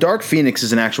 So Dark Phoenix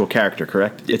is an actual character,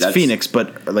 correct? It's Phoenix,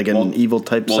 but like an evil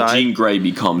type side. Well, Jean Grey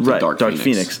becomes Dark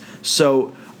Phoenix.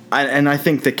 So, I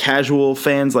think the casual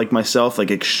fans like myself, like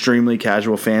extremely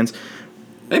casual fans,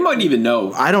 they might even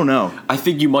know. I don't know. I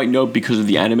think you might know because of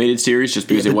the animated series, just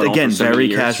because it went on for so many years. Very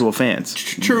casual fans.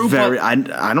 True, very. I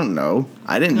don't know.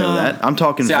 I didn't know that. I'm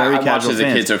talking very casual fans. I watched as a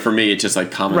kid, so for me, it's just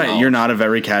like common knowledge. You're not a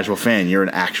very casual fan. You're an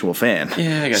actual fan.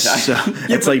 Yeah, I guess. So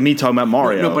it's like me talking about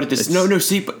Mario. No, but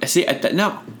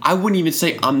I wouldn't even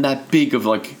say I'm that big of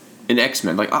like an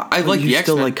X-Men. Like I like the X-Men. You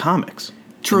still like comics.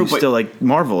 True, but still like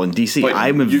Marvel and DC.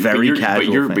 I'm a very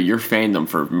casual fan. But your fandom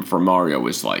for Mario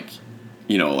is like,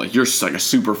 you know, like you're like a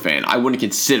super fan. I wouldn't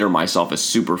consider myself a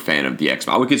super fan of the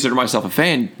X-Men. I would consider myself a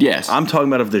fan, yes. I'm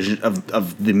talking about of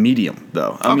the medium,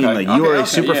 though. I mean, like you are a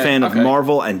super fan of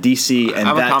Marvel and DC and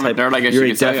I'm that a comic type. Nerd, I guess you're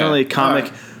you could say, definitely a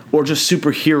comic or just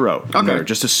superhero nerd,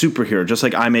 just a superhero, just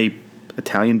like I'm a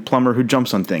Italian plumber who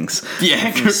jumps on things.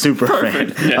 Yeah, super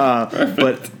fan. Yeah,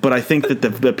 but I think that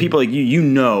the people like you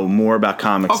know more about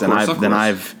comics than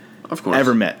I've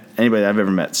ever met. Anybody I've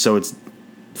ever met. So it's.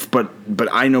 But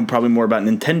I know probably more about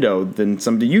Nintendo than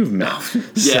somebody you've met.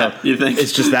 Yeah, you think?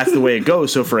 It's just that's the way it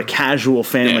goes. So for a casual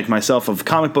fan like myself of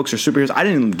comic books or superheroes, I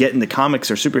didn't get into comics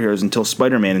or superheroes until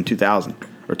Spider-Man in 2000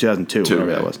 or 2002,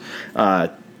 whatever that was.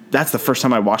 That's the first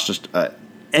time I watched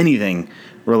anything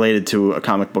related to a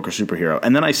comic book or superhero.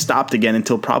 And then I stopped again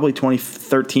until probably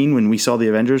 2013 when we saw the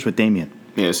Avengers with Damien.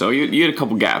 Yeah, so you had a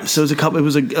couple gaps. So it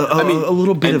was a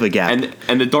little bit of a gap.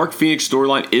 And the Dark Phoenix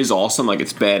storyline is awesome. Like,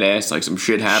 it's badass. Like, some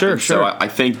shit happens. Sure. So I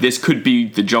think this could be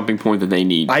the jumping point that they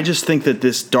need. I just think that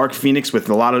this Dark Phoenix, with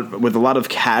a lot of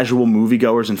casual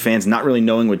moviegoers and fans not really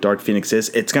knowing what Dark Phoenix is,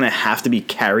 it's going to have to be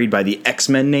carried by the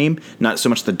X-Men name, not so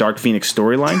much the Dark Phoenix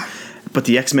storyline. But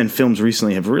the X-Men films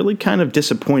recently have really kind of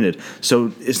disappointed.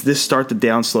 So is this start the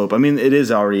downslope? I mean, it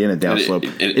is already in a downslope.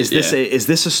 Is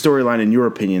this a storyline, in your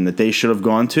opinion, that they should have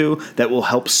gone to that will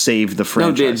help save the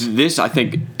franchise? No, I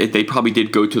think they probably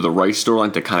did go to the right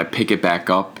storyline to kind of pick it back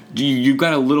up. You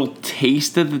got a little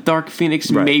taste of the Dark Phoenix.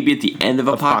 Right. Maybe at the end of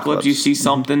Apocalypse you see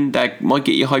something that might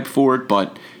get you hyped for it.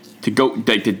 But to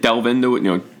delve into it,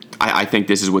 you know, I think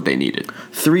this is what they needed.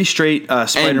 3 straight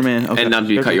Spider-Man. And not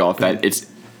to cut you off, that it's.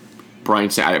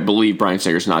 I believe Bryan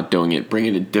Singer's not doing it. Bring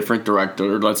in a different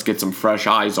director. Let's get some fresh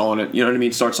eyes on it. You know what I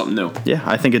mean? Start something new. Yeah,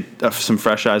 I think some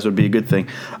fresh eyes would be a good thing.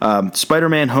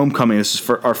 Spider-Man Homecoming. This is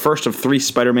for our first of 3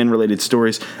 Spider-Man related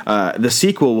stories. The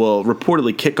sequel will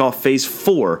reportedly kick off Phase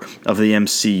 4 of the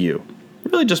MCU.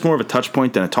 Really just more of a touch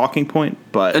point than a talking point,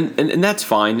 but and that's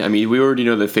fine. I mean, we already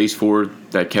know that Phase 4,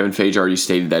 that Kevin Feige already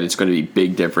stated that it's going to be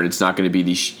big different. It's not going to be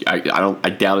these. I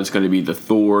doubt it's going to be the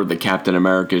Thor, the Captain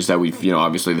Americas that we've, you know,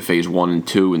 obviously the Phase 1 and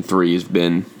 2 and 3 has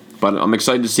been. But I'm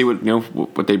excited to see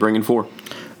what they bring in for.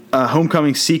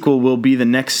 Homecoming sequel will be the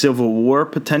next Civil War,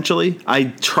 potentially. I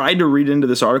tried to read into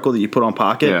this article that you put on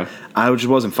Pocket. Yeah. I just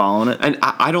wasn't following it. And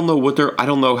I don't know I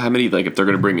don't know how many, like, if they're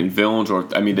going to bring in villains or,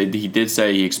 I mean, he did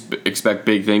say he expect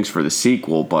big things for the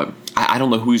sequel, but I don't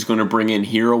know who he's going to bring in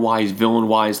hero-wise,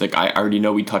 villain-wise. Like, I already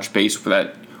know we touched base for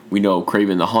that. We know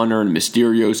Kraven the Hunter and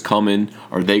Mysterio's coming.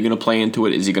 Are they going to play into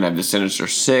it? Is he going to have the Sinister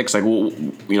Six? Like, well,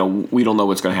 you know, we don't know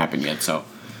what's going to happen yet, so.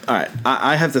 All right.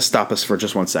 I have to stop us for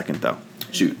just 1 second, though.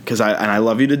 Shoot, because I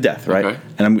love you to death, right? Okay.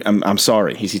 And I'm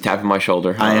sorry. Is he tapping my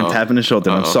shoulder? I am tapping his shoulder.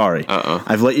 I'm sorry.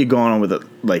 I've let you go on with it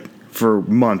like for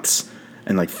months,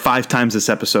 and like 5 times this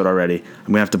episode already. I'm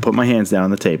gonna have to put my hands down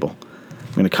on the table.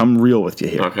 I'm gonna come real with you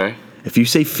here. Okay. If you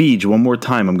say Feige one more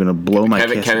time, I'm gonna blow my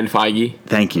kiss. Kevin Feige.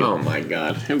 Thank you. Oh my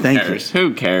God. Who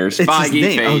cares? It's Feige.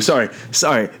 His name. Oh,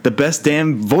 sorry. The best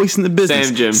damn voice in the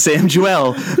business. Sam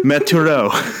Joel Meturo.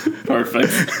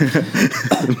 Perfect.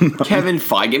 Kevin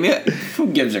Feige. Who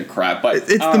gives a crap? But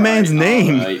it's the man's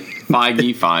name. Right.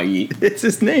 Feige. It's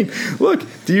his name. Look,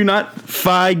 do you not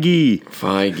Feige?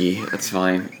 Feige. That's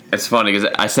fine. It's funny because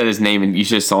I said his name and you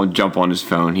just saw him jump on his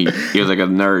phone. He was like a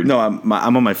nerd. No, I'm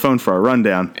on my phone for a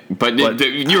rundown. But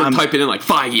you were typing in like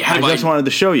Feige. I just wanted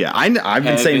to show you. I've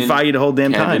been saying Feige the whole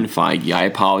damn time. Kevin Feige. I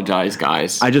apologize,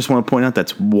 guys. I just want to point out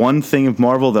that's one thing of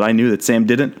Marvel that I knew that Sam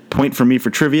didn't. Point for me for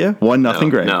trivia. 1-0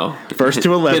 Greg. No. First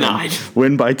to 11. Denied.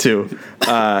 Win by 2.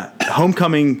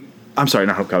 Homecoming. I'm sorry,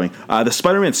 not Homecoming. The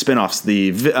Spider-Man spin-offs,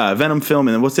 the Venom film,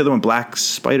 and then what's the other one? Black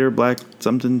Spider, Black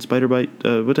something, Spider Bite.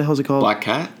 What the hell is it called? Black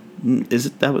Cat? Is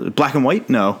it that Black and White?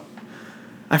 No.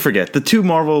 I forget. The 2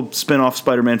 Marvel spin-off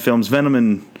Spider-Man films, Venom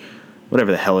and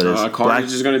whatever the hell it is.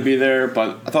 Carnage is going to be there,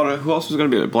 but I thought who else was going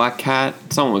to be there? Black Cat?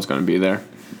 Someone was going to be there.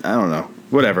 I don't know.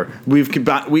 Whatever. We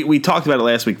talked about it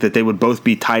last week that they would both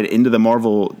be tied into the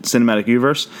Marvel Cinematic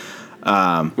Universe.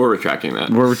 We're retracting that.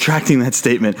 We're retracting that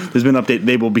statement. There's been an update.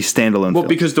 They will be standalone films.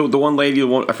 Because the one lady,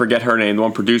 I forget her name, the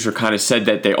one producer kind of said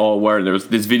that they all were. There was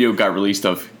this video got released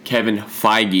of Kevin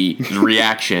Feige's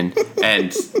reaction,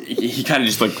 and he kind of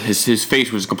just like his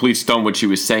face was complete stone when she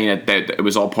was saying that it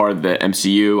was all part of the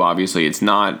MCU. Obviously, it's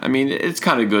not. I mean, it's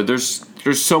kind of good.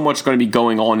 There's so much going to be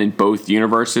going on in both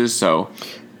universes, so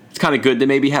it's kind of good to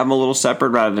maybe have them a little separate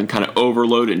rather than kind of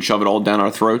overload it and shove it all down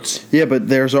our throats. Yeah, but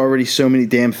there's already so many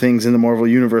damn things in the Marvel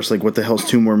Universe. Like, what the hell's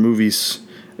 2 more movies?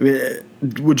 I mean,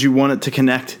 would you want it to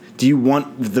connect? Do you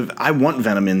want I want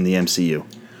Venom in the MCU.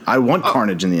 I want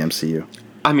Carnage in the MCU.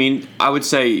 I mean, I would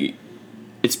say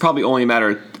it's probably only a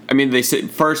matter. I mean, they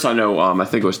said first. I know. I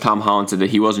think it was Tom Holland said that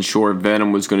he wasn't sure if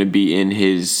Venom was going to be in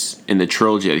the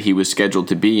trilogy that he was scheduled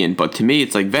to be in. But to me,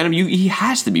 it's like Venom. He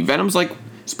has to be. Venom's like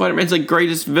Spider-Man's like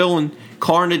greatest villain.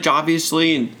 Carnage,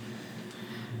 obviously, and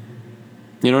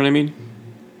you know what I mean.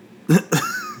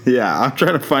 Yeah, I'm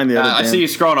trying to find the other. I see you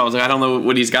scrolling. I was like, I don't know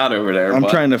what he's got over there. I'm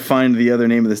trying to find the other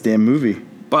name of this damn movie.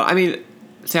 But I mean,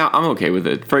 I'm okay with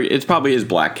it. It's probably his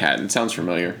Black Cat. It sounds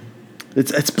familiar.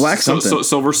 It's Black something.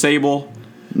 Silver Sable.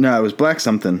 No, it was Black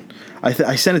something.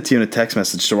 I sent it to you in a text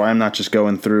message, so why I'm not just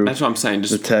going through. That's what I'm saying.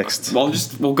 Just the text.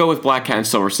 We'll go with Black Cat and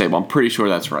Silver Sable. I'm pretty sure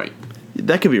that's right.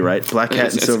 That could be right. Black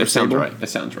Cat and Silver Sable. It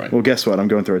sounds right. Well, guess what? I'm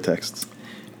going through a text.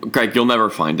 Greg, you'll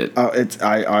never find it.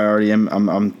 I already am.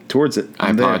 I'm towards it. I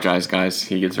apologize, guys.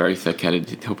 He gets very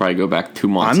thick-headed. He'll probably go back 2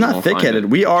 months. I'm not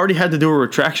thick-headed. We already had to do a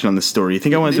retraction on this story. You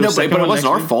think I want to do a second one? But it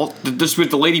wasn't our fault. This was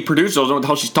the lady producer. I don't know what the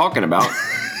hell she's talking about.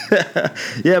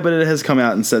 Yeah, but it has come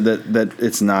out and said that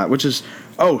it's not. Which is,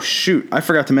 oh shoot, I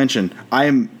forgot to mention.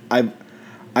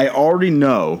 I already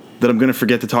know that I'm going to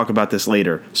forget to talk about this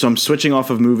later, so I'm switching off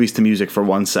of movies to music for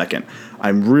 1 second.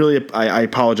 I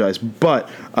apologize, but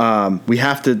we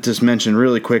have to just mention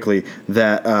really quickly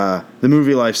that the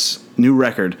Movie Life's new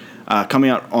record coming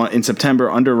out in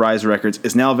September under Rise Records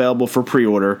is now available for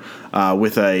pre-order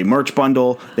with a merch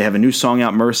bundle. They have a new song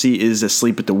out, Mercy is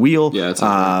Asleep at the Wheel. Yeah,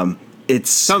 it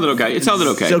sounded okay. It's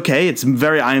okay. It's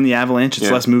very I Am the Avalanche. It's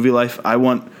less Movie Life.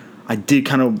 I did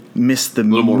kind of miss the a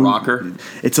little more rocker.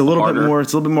 It's a little bit more.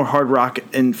 It's a little bit more hard rock,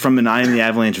 and from an I Am the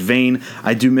Avalanche vein.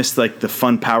 I do miss like the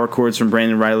fun power chords from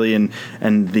Brandon Riley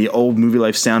and the old Movie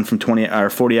Life sound from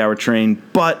 40 Hour Train.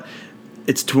 But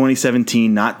it's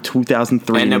 2017, not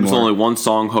 2003 and there was anymore. only one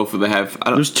song. Hopefully, they have.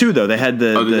 There's 2 though. They had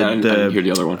the. I didn't hear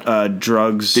the other one.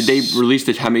 Drugs. Did they release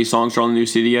how many songs are on the new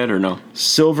CD yet, or no?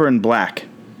 Silver and Black.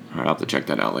 All right, I'll have to check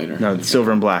that out later. No, okay.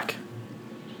 Silver and Black.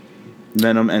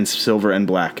 Venom and Silver and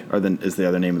Black is the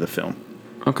other name of the film.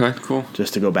 Okay, cool.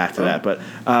 Just to go back to that, but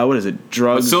what is it?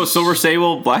 Drugs. So Silver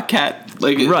Sable, Black Cat,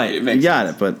 right? You got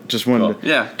it, but just wanted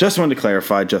to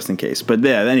clarify just in case. But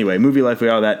yeah, anyway, Movie Life. We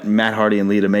got all that Matt Hardy and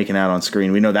Lita making out on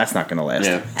screen. We know that's not going to last.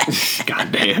 Yeah.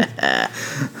 God damn.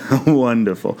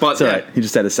 Wonderful. But it's all right. He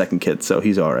just had a second kid, so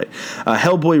he's all right.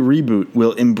 Hellboy reboot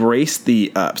will embrace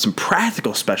the some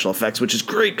practical special effects, which is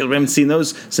great because we haven't seen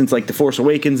those since like The Force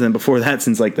Awakens, and before that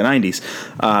since like the 90s.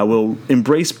 Will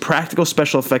embrace practical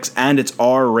special effects and its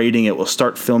R rating. It will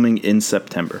start filming in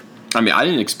September. I mean, I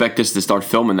didn't expect this to start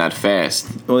filming that fast.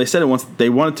 Well, they said they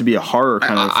want it to be a horror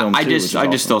kind of film. I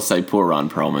just still say poor Ron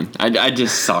Perlman. I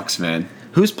just sucks, man.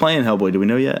 Who's playing Hellboy? Do we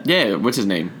know yet? Yeah, what's his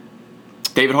name?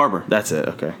 David Harbour. That's it.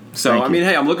 Okay. So I mean,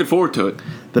 hey, I'm looking forward to it.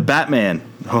 The Batman.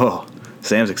 Oh,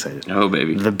 Sam's excited. Oh,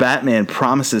 baby. The Batman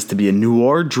promises to be a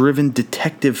noir-driven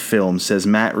detective film, says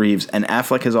Matt Reeves, and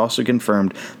Affleck has also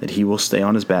confirmed that he will stay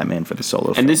on as Batman for the solo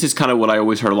film. And this is kind of what I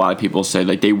always heard a lot of people say,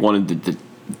 like they wanted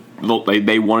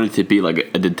they wanted it to be like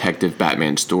a detective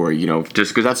Batman story, you know,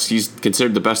 just because he's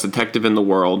considered the best detective in the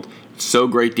world. so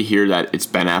great to hear that it's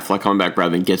Ben Affleck coming back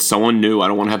rather than get someone new. I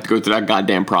don't want to have to go through that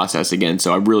goddamn process again.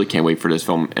 So I really can't wait for this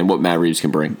film and what Matt Reeves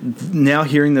can bring. Now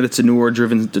hearing that it's a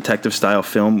noir-driven detective-style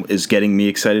film is getting me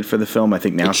excited for the film. I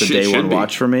think now it's a day one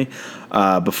watch for me.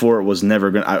 Before it was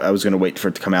never going. I was going to wait for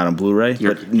it to come out on Blu-ray.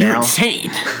 You're insane.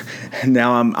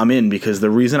 Now I'm in because the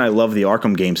reason I love the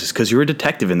Arkham games is because you're a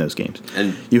detective in those games.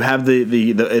 And you have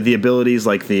the abilities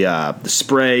like the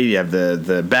spray. You have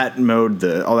the bat mode,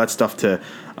 all that stuff to.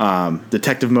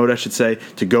 Detective mode, I should say,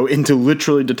 to go into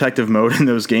literally detective mode in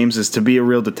those games is to be a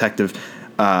real detective,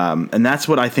 and that's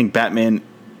what I think Batman,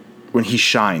 when he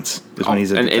shines, is when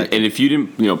he's a detective. And if you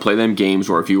didn't, play them games,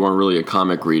 or if you weren't really a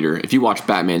comic reader, if you watch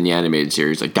Batman the animated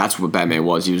series, like that's what Batman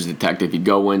was. He was a detective. He'd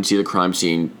go in, see the crime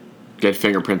scene, get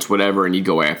fingerprints, whatever, and you'd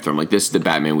go after him. Like, this is the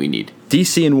Batman we need.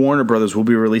 DC and Warner Brothers will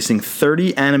be releasing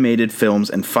 30 animated films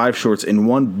and 5 shorts in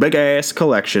one big-ass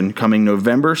collection coming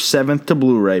November 7th to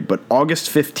Blu-ray, but August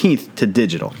 15th to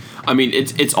digital. I mean,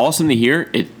 it's awesome to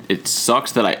hear. It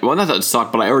sucks that not that it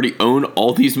sucked, but I already own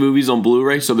all these movies on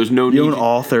Blu-ray, so there's no need. You own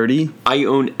all 30? I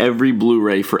own every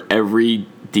Blu-ray for every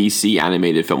DC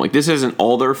animated film. Like, this isn't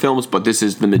all their films, but this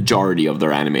is the majority of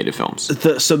their animated films.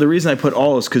 So the reason I put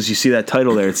all is because you see that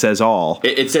title there. It says all.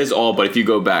 It says all, but if you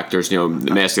go back, there's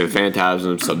Mask of the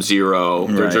Phantasm, Sub-Zero.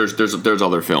 Right. There's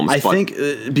other films. I think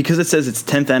because it says it's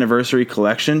 10th anniversary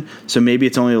collection, so maybe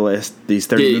it's only these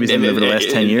 30 movies over the last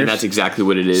 10 years. And that's exactly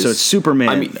what it is. So it's Superman.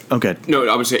 I mean, okay. No,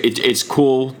 I would say it's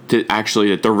cool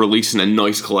that they're releasing a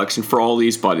nice collection for all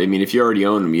these. But I mean, if you already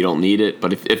own them, you don't need it.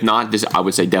 But if not, I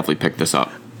would say definitely pick this up.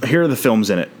 Here are the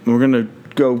films in it. We're going to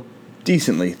go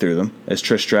decently through them, as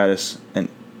Trish Stratus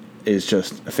is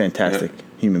just a fantastic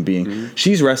human being. Mm-hmm.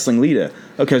 She's wrestling Lita.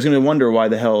 Okay, I was going to wonder why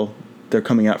the hell they're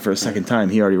coming out for a second time.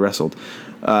 He already wrestled.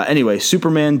 Anyway,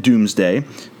 Superman Doomsday,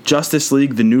 Justice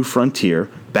League The New Frontier,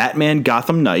 Batman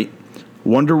Gotham Knight,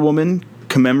 Wonder Woman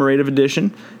Commemorative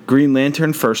Edition, Green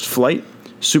Lantern First Flight,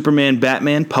 Superman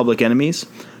Batman Public Enemies,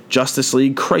 Justice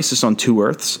League Crisis on Two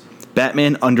Earths,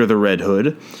 Batman Under the Red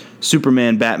Hood,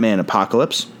 Superman Batman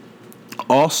Apocalypse,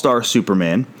 All-Star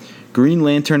Superman, Green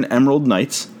Lantern Emerald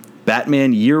Knights,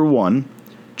 Batman Year One,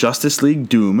 Justice League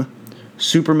Doom,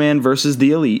 Superman vs. the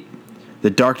Elite,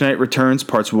 The Dark Knight Returns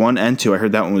Parts 1 and 2. I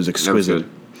heard that one was exquisite.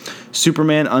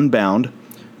 Superman Unbound,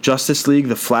 Justice League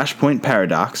The Flashpoint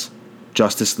Paradox,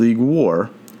 Justice League War,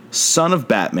 Son of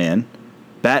Batman,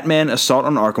 Batman Assault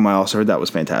on Arkham. I also heard that was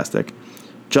fantastic.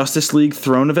 Justice League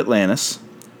Throne of Atlantis,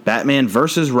 Batman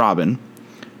vs. Robin,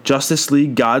 Justice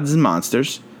League Gods and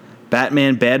Monsters,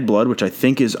 Batman Bad Blood, which I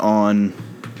think is on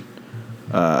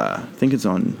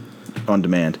on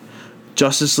demand,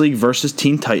 Justice League versus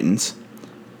Teen Titans,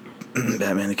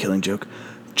 Batman the Killing Joke,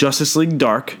 Justice League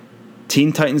Dark,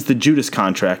 Teen Titans The Judas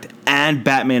Contract, and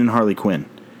Batman and Harley Quinn.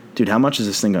 Dude, how much is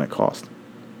this thing going to cost?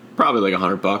 Probably like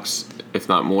 $100, if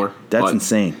not more. That's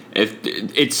insane. If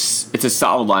it's a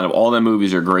solid lineup. All them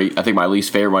movies are great. I think my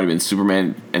least favorite might have been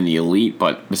Superman and the Elite,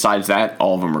 but besides that,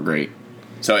 all of them are great.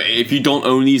 So if you don't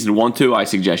own these and want to, I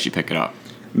suggest you pick it up.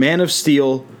 Man of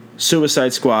Steel,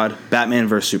 Suicide Squad, Batman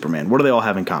vs. Superman. What do they all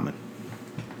have in common?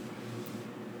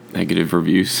 Negative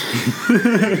reviews.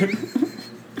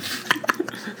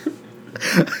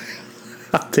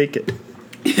 I'll take it.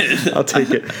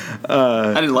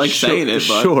 I didn't like saying it,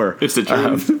 but sure. It's the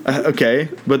truth. Okay,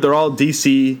 but they're all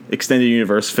DC Extended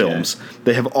Universe films. Yeah.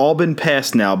 They have all been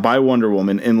passed now by Wonder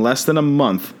Woman in less than a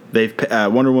month.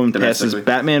 Wonder Woman passes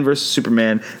Batman vs.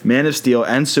 Superman, Man of Steel,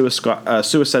 and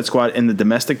Suicide Squad in the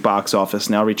domestic box office,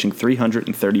 now reaching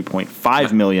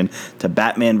 $330.5 million to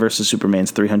Batman vs.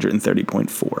 Superman's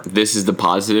 $330.4. This is the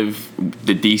positive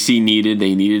the DC needed.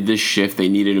 They needed this shift. They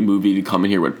needed a movie to come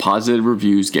in here with positive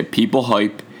reviews, get people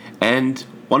hype, and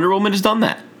Wonder Woman has done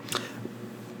that.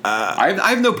 I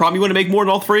have no problem. You want to make more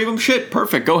than all three of them? Shit,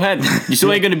 perfect. Go ahead. You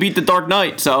still ain't going to beat The Dark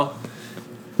Knight, so...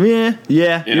 Yeah,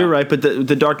 you're right. But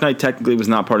the Dark Knight technically was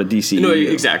not part of DC. No,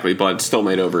 exactly, but it still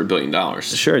made over $1 billion.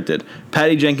 Sure, it did.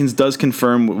 Patty Jenkins does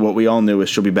confirm what we all knew is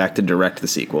she'll be back to direct the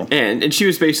sequel. And she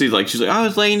was basically like, I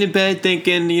was laying in bed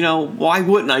thinking, why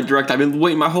wouldn't I direct? I've been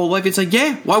waiting my whole life. It's like,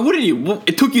 yeah, why wouldn't you? Well,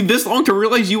 it took you this long to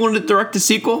realize you wanted to direct the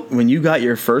sequel? When you got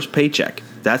your first paycheck,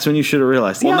 that's when you should have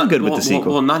realized, I'm good with the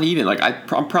sequel. Well, not even. Like,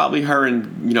 I'm probably her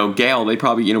and, Gail, they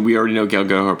probably, we already know Gal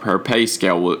Gadot, her pay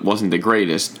scale wasn't the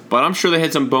greatest. But I'm sure they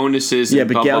had some bonuses. Yeah,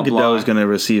 but Gal Gadot is going to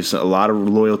receive a lot of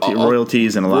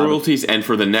royalties and a lot of... Royalties, and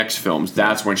for the next films,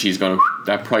 that's when she's going to...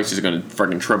 That price is going to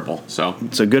freaking triple. So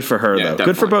good for her, though. Definitely.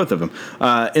 Good for both of them.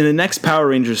 In the next Power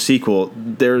Rangers sequel,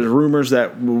 there's rumors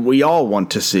that we all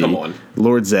want to see. Come on.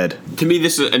 Lord Zed. To me,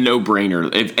 this is a no-brainer.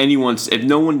 If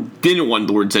no one didn't want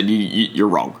Lord Zed, you're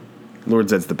wrong. Lord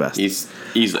Zedd's the best. He's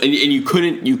and you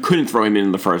couldn't throw him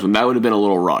in the first one. That would have been a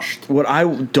little rushed. What I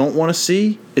don't want to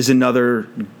see is another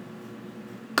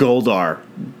Goldar.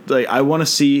 Like, I want to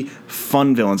see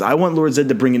fun villains. I want Lord Zedd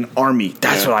to bring an army.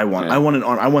 That's what I want. Yeah. I want an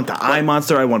army. I want the Eye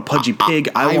Monster. I want Pudgy Pig.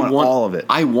 I want all of it.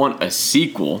 I want a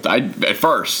sequel. At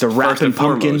first, The first Rappin' and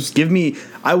Pumpkin. foremost.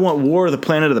 I want War of the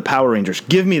Planet of the Power Rangers.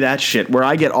 Give me that shit where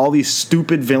I get all these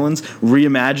stupid villains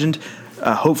reimagined.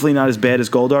 Hopefully not as bad as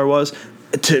Goldar was.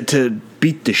 To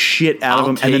beat the shit out of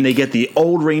them, and then they get the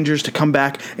old Rangers to come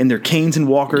back in their canes and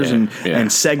walkers and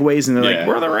segways, and they're like,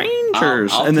 "We're the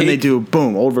Rangers," and then they do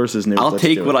boom, old versus new. I'll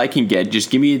take what I can get.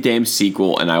 Just give me a damn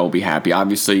sequel, and I will be happy.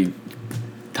 Obviously,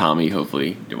 Tommy.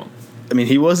 Hopefully, you won't. I mean,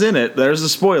 he was in it. There's a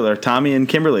spoiler. Tommy and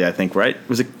Kimberly, I think, right?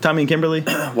 Was it Tommy and Kimberly?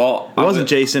 Well, it wasn't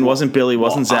Jason, wasn't Billy,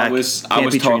 wasn't Zach. I was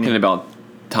talking about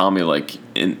Tommy, like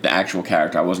in the actual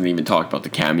character. I wasn't even talking about the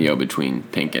cameo between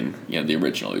Pink and the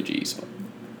original OGs. But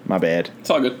my bad. It's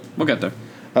all good. We'll get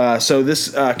there. So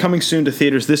this coming soon to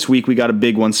theaters this week, we got a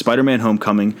big one. Spider-Man: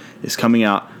 Homecoming is coming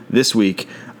out this week.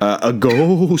 A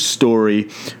ghost story,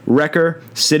 Wrecker,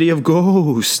 City of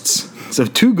Ghosts. So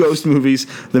 2 ghost movies: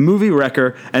 the movie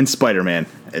Wrecker and Spider-Man.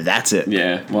 That's it.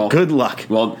 Yeah. Well, good luck.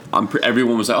 Well,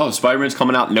 everyone was like, "Oh, Spider-Man's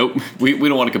coming out." Nope. We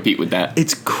don't want to compete with that.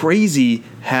 It's crazy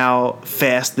how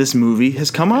fast this movie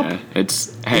has come up. Yeah,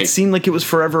 it seemed like it was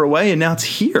forever away, and now it's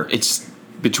here. It's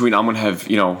between. I'm gonna have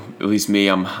at least me.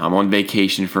 I'm on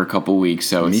vacation for a couple weeks,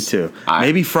 so me too.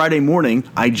 Maybe Friday morning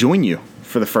I join you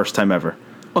for the first time ever.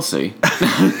 We'll see.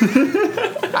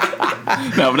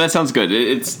 No, but that sounds good.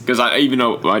 It's because even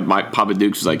though my Papa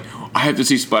Dukes was like, I have to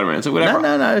see Spider-Man. It's like, whatever.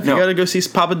 No. If you got to go see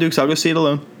Papa Dukes, I'll go see it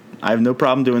alone. I have no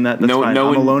problem doing that. That's fine.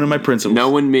 I'm alone in my principles.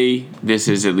 Knowing me, this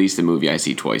is at least a movie I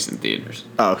see twice in theaters.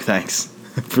 Oh, thanks.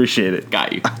 Appreciate it.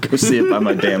 Got you. I'll go see it by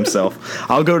my damn self.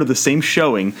 I'll go to the same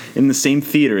showing in the same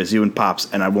theater as you and Pops,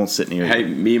 and I won't sit near you. Hey,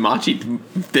 me and Machi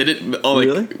did it.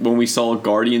 Really? When we saw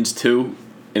Guardians 2,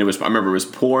 and I remember it was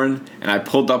pouring, and I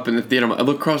pulled up in the theater. I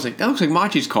looked across, like, that looks like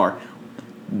Machi's car.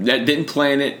 That didn't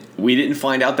plan it. We didn't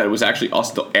find out that it was actually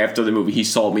us after the movie. He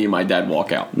saw me and my dad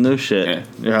walk out. No shit.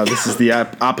 Yeah, this is the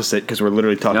opposite because we're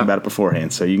literally talking about it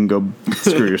beforehand, so you can go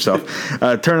screw yourself.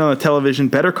 Turn on the television.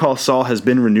 Better Call Saul has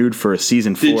been renewed for a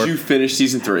season 4. Did you finish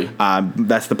season 3?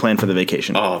 That's the plan for the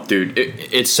vacation. Oh, dude,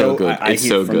 it's so good. It's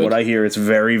so good. From what I hear, it's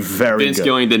very, very good. Vince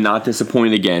Gilligan did not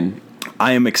disappoint again.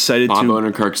 I am excited Bob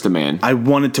Odenkirk's the man. I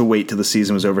wanted to wait till the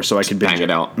season was over so I could binge it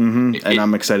out. Mm-hmm. And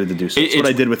I'm excited to do so. That's what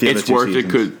I did with the other 2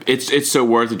 seasons. It's so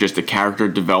worth it, just the character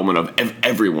development of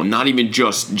everyone, not even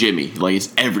just Jimmy. Like,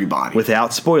 it's everybody.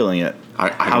 Without spoiling it,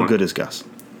 how good is Gus?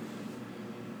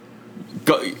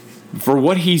 For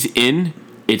what he's in,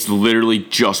 it's literally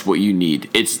just what you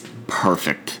need. It's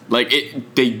perfect. Like,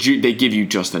 they give you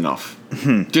just enough.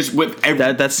 Just with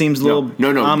that seems a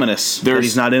little ominous that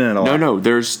he's not in it a lot. No,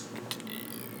 there's...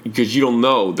 Because you don't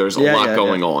know, there's a lot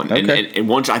going on, okay. and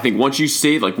once you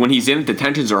see, like, when he's in it, the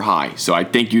tensions are high. So I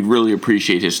think you'd really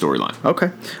appreciate his storyline. Okay,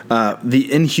 the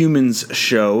Inhumans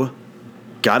show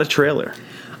got a trailer.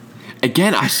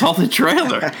 Again, I saw the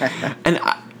trailer, and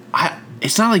I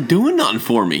it's not like doing nothing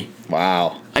for me.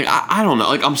 Wow. Like, I don't know.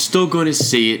 Like, I'm still going to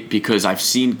see it because I've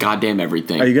seen goddamn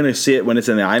everything. Are you going to see it when it's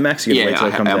in the IMAX? You're gonna wait till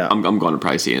it comes out? I'm going to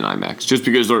probably see it in IMAX just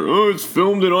because they're it's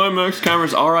filmed in IMAX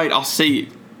cameras. All right, I'll see it.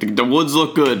 The woods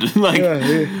look good.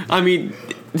 I mean,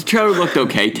 the trailer looked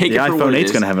okay. Take it for what it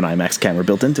is. The iPhone 8's going to have an IMAX camera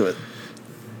built into it.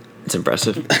 It's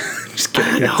impressive. Just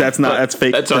kidding. That's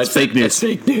fake. That's fake news. That's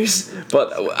fake news.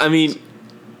 But I mean,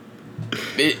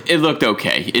 it looked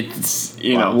okay. It's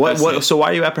what? So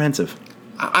why are you apprehensive?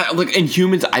 Look,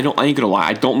 Inhumans, I ain't gonna lie.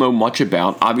 I don't know much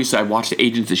about. Obviously, I watched the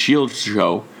Agents of S.H.I.E.L.D.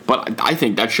 show, but I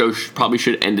think that show probably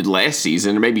should have ended last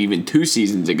season, or maybe even 2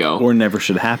 seasons ago, or never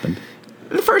should have happened.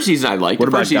 The first season I liked. What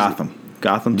about Gotham?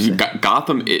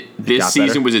 Gotham. This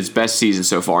season was its best season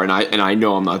so far, and I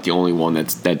know I'm not the only one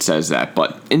that says that.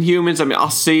 But Inhumans, I mean,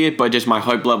 I'll see it, but just my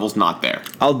hype level's not there.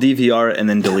 I'll DVR it and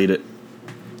then delete it.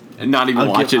 And not even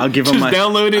watch it. I'll give just them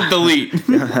download it, delete.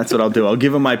 Yeah, that's what I'll do. I'll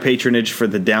give them my patronage for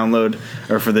the download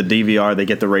or for the DVR. They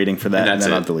get the rating for that, and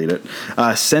then I'll delete it.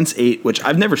 Sense8, which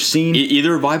I've never seen.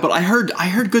 Either have I, but I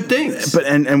heard good things. But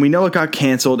and we know it got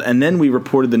canceled, and then we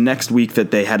reported the next week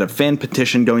that they had a fan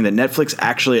petition going that Netflix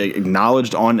actually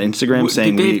acknowledged on Instagram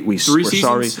saying we're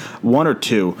sorry. 1 or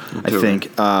 2, I think.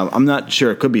 I'm not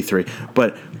sure. It could be 3.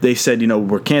 But they said,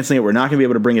 we're canceling it. We're not going to be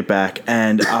able to bring it back.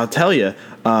 And I'll tell you,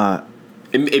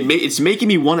 it's making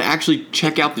me want to actually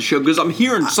check out the show because I'm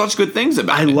hearing such good things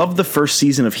about it. I love the first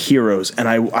season of Heroes, and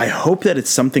I hope that it's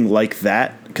something like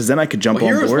that because then I could jump on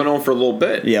board. Heroes went on for a little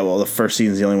bit. Yeah, well, the first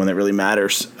season's the only one that really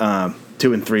matters.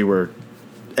 2 and 3 were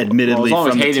admittedly as long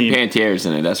from as the Hayden team. Panettiere's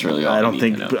in it, that's really all I we don't need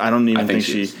think. to know. I don't even think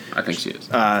she is. I think she is.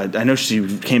 I know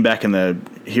she came back in the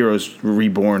Heroes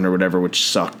Reborn or whatever, which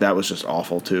sucked. That was just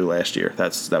awful too last year.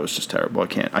 That was just terrible. I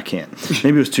can't.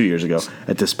 Maybe it was 2 years ago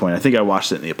at this point. I think I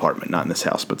watched it in the apartment, not in this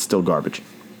house, but still garbage.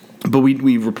 But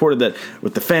we reported that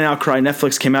with the fan outcry,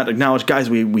 Netflix came out to acknowledge,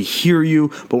 guys, we hear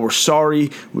you, but we're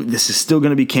sorry. This is still going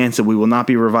to be canceled. We will not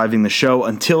be reviving the show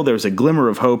until there's a glimmer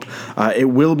of hope. It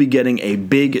will be getting a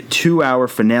big 2-hour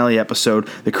finale episode.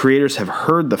 The creators have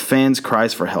heard the fans'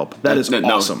 cries for help. That is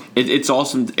awesome. It's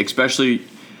awesome, especially...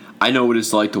 I know what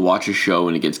it's like to watch a show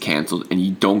and it gets canceled and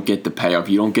you don't get the payoff.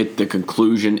 You don't get the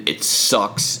conclusion. It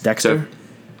sucks. Dexter?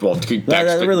 Dexter.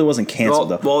 That really wasn't canceled,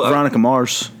 though. Veronica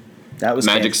Mars. That was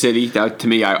Magic City. That, to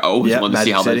me, I always wanted to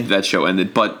see how that show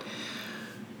ended. But,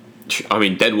 I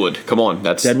mean, Deadwood. Come on.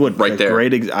 That's Deadwood, right there.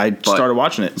 I started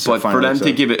watching it. But for them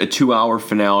to give it a 2-hour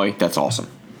finale, that's awesome.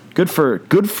 Good for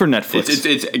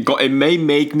Netflix. It may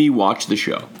make me watch the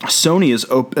show. Sony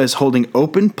is holding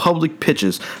open public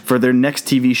pitches for their next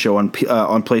TV show on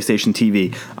PlayStation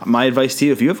TV. My advice to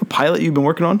you: if you have a pilot you've been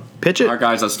working on, pitch it. All right,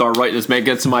 guys, let's start writing. Let's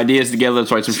get some ideas together.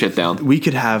 Let's write some shit down. We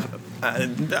could have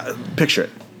picture it: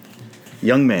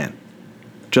 young man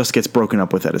just gets broken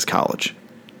up with at his college,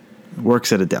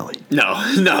 works at a deli.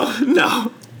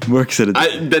 No. Works at a deli.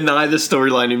 I deny the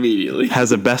storyline immediately.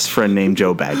 Has a best friend named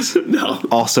Joe Bags. No.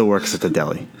 Also works at the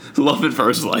deli. Love at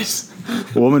first slice.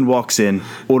 A woman walks in,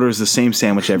 orders the same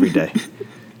sandwich every day.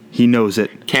 He knows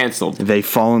it. Canceled. They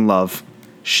fall in love.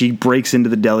 She breaks into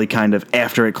the deli kind of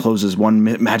after it closes one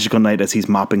magical night as he's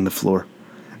mopping the floor.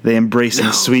 They embrace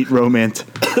in sweet romance.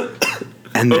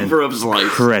 And then over of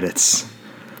slice. Credits.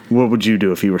 What would you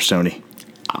do if you were Sony?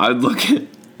 I'd look at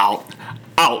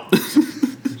out.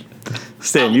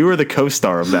 Stan, you were the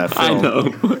co-star of that film. I know.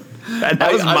 And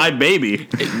that was my baby.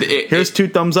 Here's 2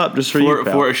 thumbs up just for you,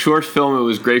 pal. For a short film, it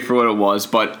was great for what it was,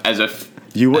 but as a...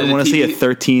 You wouldn't want to see a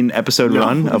 13-episode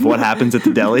run of what happens at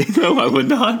the deli? No, I would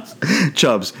not.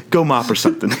 Chubbs, go mop or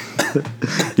something.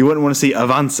 You wouldn't want to see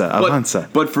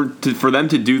Avanza. But for them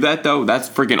to do that, though, that's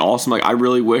freaking awesome. Like, I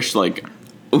really wish, like...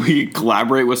 we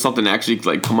collaborate with something and actually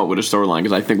like come up with a storyline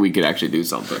because I think we could actually do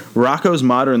something. Rocko's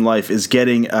Modern Life is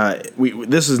getting.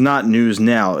 This is not news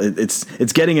now. It's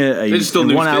getting a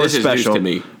 1-hour special. News to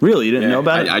me. Really, you didn't know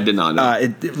about it? I did not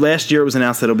know. Last year it was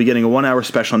announced that it'll be getting a 1-hour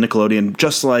special on Nickelodeon,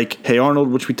 just like Hey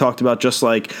Arnold, which we talked about, just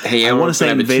like I want to say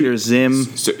Invader Zim.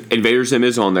 So Invader Zim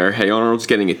is on there. Hey Arnold's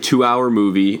getting a 2-hour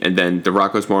movie, and then the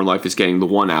Rocko's Modern Life is getting the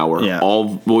 1 hour. Yeah. All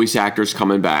voice actors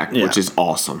coming back, which is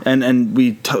awesome. And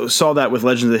we saw that with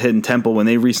Legends of the Hidden Temple when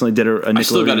they recently did a Nickelodeon. I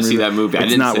still got to see that movie.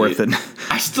 It's not worth it.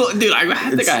 I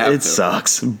think I have to. It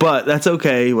sucks, but that's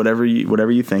okay. Whatever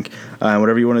you think,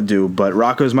 whatever you want to do. But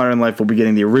Rocko's Modern Life will be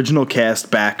getting the original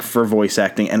cast back for voice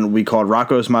acting, and it'll be called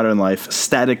Rocko's Modern Life: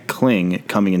 Static Cling,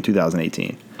 coming in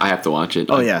 2018. I have to watch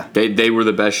it. Oh yeah, they were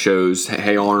the best shows.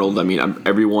 Hey Arnold. I mean,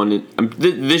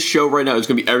 this show right now is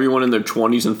going to be everyone in their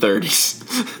 20s and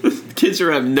 30s. Kids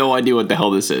are have no idea what the hell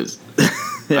this is.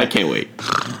 I can't wait.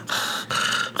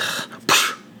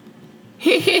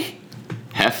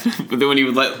 Hef. But then when he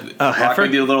would let Rocker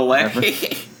do a little laugh.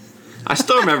 I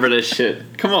still remember this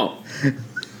shit. Come on.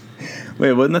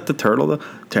 Wait, wasn't that the turtle though?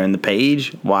 Turn the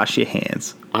page, wash your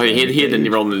hands. Oh, he had the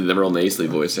real nasally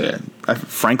voice. Yeah.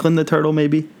 Franklin the turtle,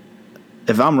 maybe.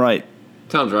 If I'm right.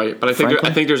 Sounds right. But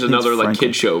I think there's another like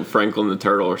kid show, Franklin the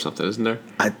Turtle or something, isn't there?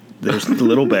 There's the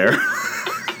Little Bear.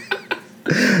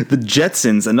 The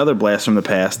Jetsons, another blast from the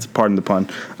past, pardon the pun,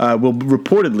 will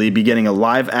reportedly be getting a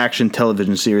live-action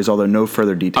television series, although no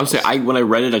further details. When I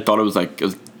read it, I thought it was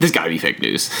this got to be fake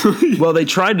news. Well, they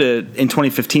tried to, in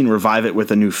 2015, revive it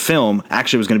with a new film.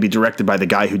 Actually, it was going to be directed by the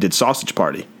guy who did Sausage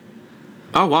Party.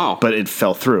 Oh, wow. But it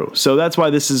fell through. So that's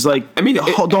why this is like,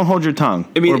 don't hold your tongue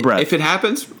or breath. If it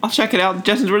happens, I'll check it out.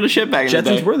 Jetsons were the shit back in the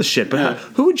day. Jetsons were the shit, but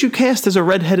who would you cast as a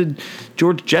redheaded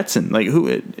George Jetson? Like,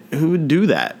 who would do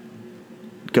that?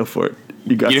 Go for it.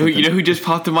 You know who just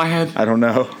popped in my head? I don't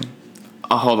know.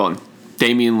 Hold on.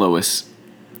 Damian Lewis.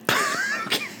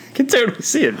 I can totally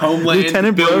see it. Homeland,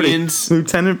 Lieutenant Billions. Brody.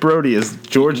 Lieutenant Brody is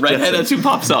George Redhead, Jetson. that's who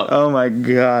pops up. Oh my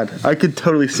god. I could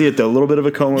totally see it though. A little bit of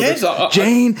a coma. Yes,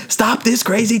 Jane, stop this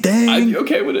crazy thing. I'm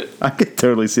okay with it. I could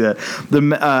totally see that.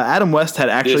 The Adam West had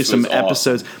actually some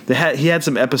episodes. Awesome. He had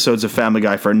some episodes of Family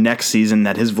Guy for next season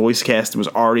that his voice cast was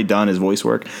already done. His voice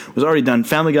work was already done.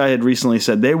 Family Guy had recently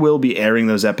said they will be airing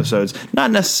those episodes,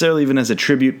 not necessarily even as a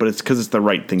tribute, but it's because it's the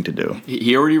right thing to do.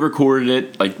 He already recorded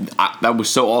it. That was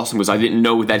so awesome because I didn't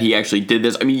know that he actually did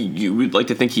this. I mean, you would like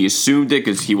to think he assumed it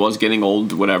because he was getting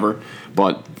old, whatever.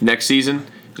 But next season,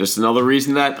 Just another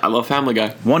reason that I love Family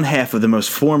Guy. One half of the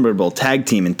most formidable tag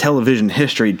team in television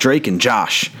history, Drake and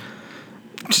Josh.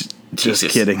 Just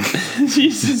kidding.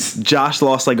 Jesus. Josh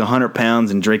lost like 100 pounds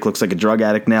and Drake looks like a drug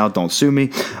addict now. Don't sue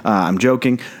me. I'm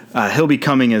joking. He'll be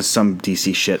coming as some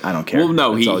DC shit. I don't care. Well,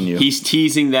 no, That's all new. he's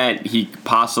teasing that he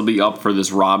possibly up for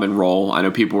this Robin role. I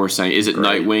know people were saying, is it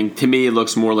Nightwing? To me, it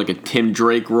looks more like a Tim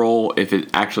Drake role if it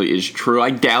actually is true. I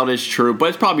doubt it's true, but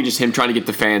it's probably just him trying to get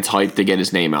the fans hyped to get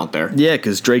his name out there. Yeah,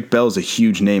 because Drake Bell's a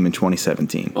huge name in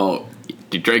 2017. Oh,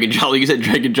 Drake and Josh, like you said,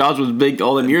 Drake and Josh was big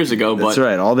all them years ago. That's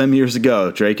right, all them years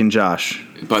ago, Drake and Josh.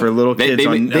 But for little kids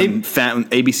on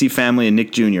ABC Family and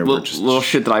Nick Jr. Little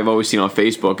shit that I've always seen on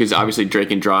Facebook is obviously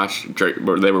Drake and Josh.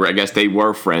 I guess they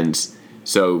were friends.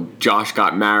 So Josh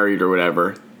got married or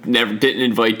whatever. Never didn't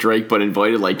invite Drake, but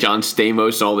invited like John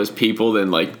Stamos and all these people. Then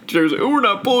like Drake's like, "Oh, we're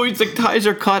not boys. The ties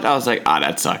are cut." I was like,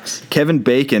 that sucks. Kevin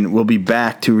Bacon will be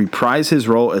back to reprise his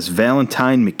role as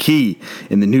Valentine McKee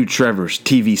in the new Trevor's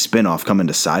TV spinoff coming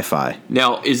to Sci-Fi.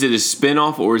 Now, is it a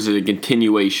spinoff or is it a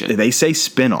continuation? They say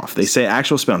spinoff. They say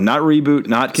actual spinoff, not reboot,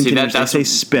 not continuation. They say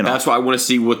spinoff. That's why I want to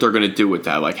see what they're going to do with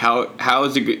that. Like, how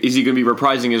is he going to be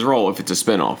reprising his role if it's a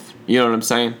spinoff? You know what I'm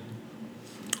saying?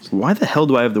 Why the hell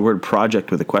do I have the word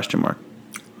project with a question mark?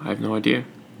 I have no idea.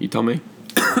 You tell me.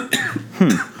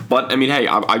 But, I mean, hey,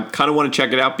 I kind of want to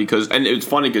check it out because, and it's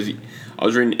funny because I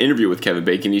was reading an interview with Kevin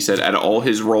Bacon. He said out of all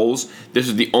his roles, this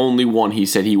is the only one he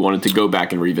said he wanted to go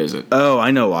back and revisit. Oh,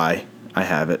 I know why. I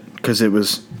have it. Because it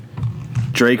was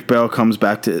Drake Bell comes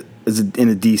back to in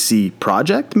a DC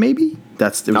project, maybe? It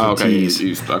was a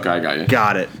tease. Okay, I got you.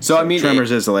 Got it. So, I mean,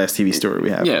 Tremors is the last TV story we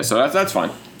have. Yeah, so that's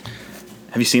fine.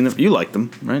 Have you seen them? You like them,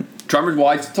 right? Tremors, well,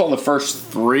 I saw the first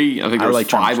 3. I think there was like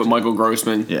 5 Tremors with Michael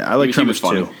Grossman. Yeah, I like Tremors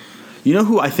too. You know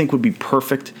who I think would be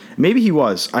perfect? Maybe he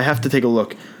was. I have to take a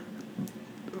look.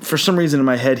 For some reason in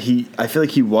my head, I feel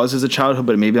like he was as a childhood,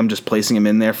 but maybe I'm just placing him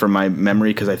in there for my memory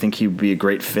because I think he would be a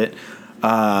great fit.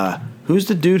 Who's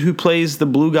the dude who plays the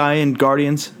blue guy in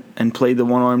Guardians and played the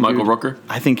one-armed Michael dude? Rooker?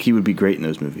 I think he would be great in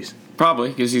those movies. Probably,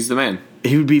 because he's the man.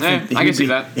 He would be. I can see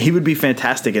that. He would be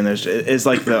fantastic, and it's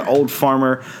like the old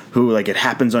farmer who like it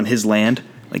happens on his land.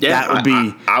 Like that would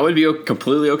be. I would be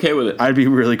completely okay with it. I'd be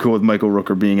really cool with Michael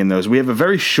Rooker being in those. We have a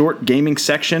very short gaming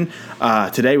section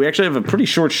today. We actually have a pretty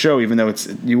short show, even though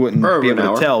you wouldn't be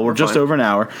able to tell. We're just over an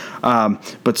hour.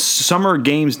 But Summer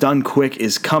Games Done Quick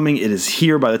is coming. It is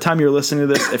here. By the time you're listening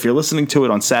to this, if you're listening to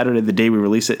it on Saturday, the day we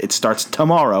release it, it starts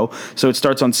tomorrow. So it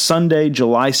starts on Sunday,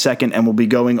 July 2nd, and will be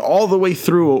going all the way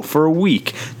through for a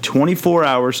week, 24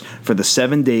 hours for the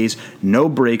 7 days, no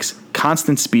breaks.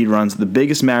 Constant speed runs, the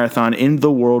biggest marathon in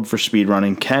the world for speed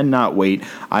running. Cannot wait.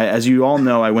 As you all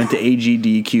know, I went to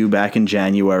AGDQ back in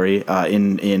January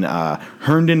in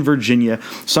Herndon, Virginia.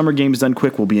 Summer Games Done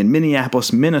Quick will be in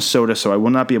Minneapolis, Minnesota, so I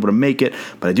will not be able to make it,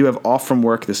 but I do have off from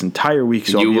work this entire week,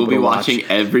 so you will be watching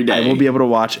every day. I will be able to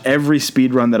watch every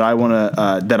speed run that I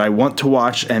want to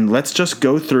watch, and let's just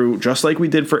go through, just like we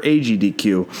did for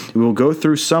AGDQ, we will go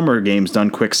through Summer Games Done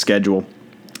Quick schedule.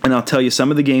 And I'll tell you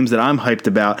some of the games that I'm hyped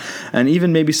about, and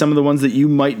even maybe some of the ones that you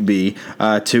might be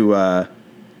to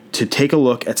take a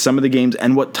look at some of the games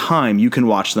and what time you can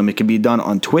watch them. It can be done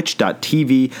on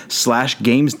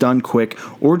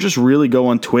twitch.tv/gamesdonequick, or just really go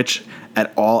on Twitch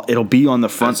at all. It'll be on the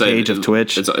front page of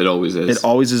Twitch. It always is. It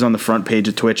always is on the front page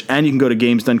of Twitch, and you can go to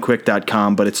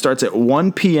gamesdonequick.com, but it starts at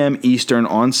 1 p.m. Eastern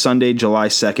on Sunday, July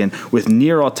 2nd, with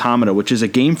Nier Automata, which is a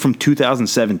game from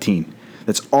 2017.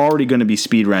 That's already going to be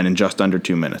speedrun in just under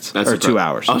 2 minutes. Or 2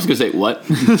 hours. I was going to say, what?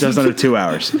 Just under 2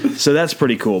 hours. So that's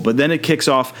pretty cool. But then it kicks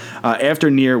off after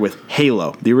Nier with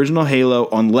Halo, the original Halo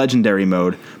on Legendary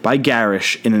mode by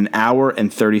Garish in 1 hour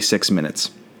and 36 minutes.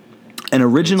 And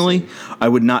originally, I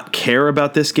would not care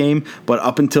about this game, but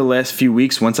up until the last few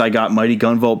weeks, once I got Mighty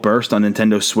Gunvolt Burst on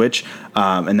Nintendo Switch,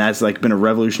 and that's like been a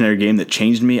revolutionary game that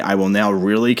changed me, I will now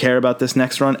really care about this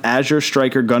next run. Azure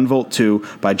Striker Gunvolt 2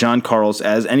 by John Carls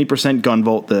as any percent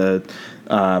Gunvolt,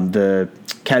 the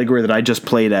category that I just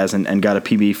played as and got a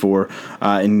PB for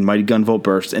in Mighty Gunvolt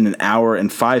Burst in 1 hour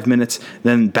and 5 minutes.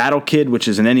 Then Battle Kid, which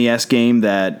is an NES game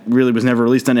that really was never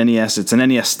released on NES. It's an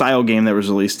NES style game that was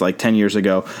released like 10 years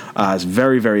ago. It's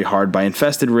very, very hard by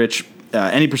Infested Rich.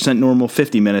 Any percent normal,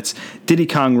 50 minutes. Diddy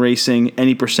Kong Racing,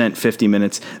 any percent, 50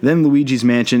 minutes. Then Luigi's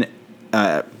Mansion,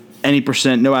 any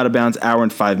percent, no out of bounds, hour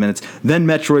and 5 minutes. Then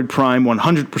Metroid Prime,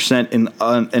 100% in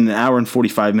 1 hour and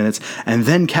 45 minutes. And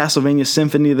then Castlevania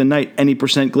Symphony of the Night, any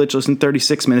percent glitchless in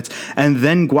 36 minutes. And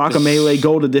then Guacamelee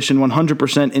Gold Edition,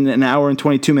 100% in 1 hour and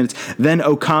 22 minutes. Then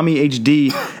Okami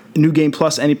HD, New Game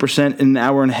Plus, any percent in an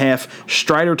hour and a half.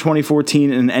 Strider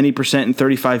 2014 and any percent in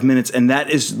 35 minutes. And that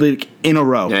is like in a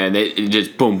row. Yeah, it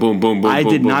just boom, boom, boom, boom. I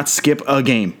boom, did boom. not skip a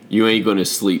game. You ain't going to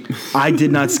sleep. I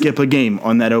did not skip a game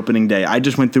on that opening day. I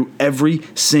just went through every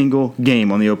single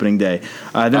game on the opening day.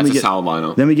 That's a solid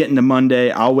lineup. Then we get into Monday.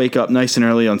 I'll wake up nice and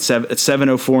early at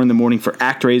 7:04 in the morning for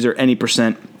ActRaiser, any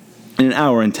percent in an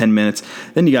hour and 10 minutes.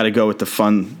 Then you got to go with the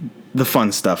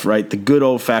fun stuff, right? The good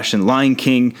old-fashioned Lion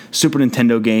King Super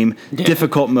Nintendo game,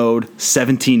 difficult mode,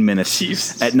 17 minutes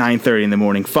at 9:30 in the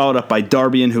morning, followed up by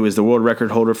Darbian, who is the world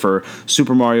record holder for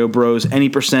Super Mario Bros. Any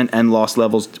percent and Lost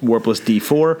Levels Warpless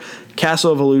D4.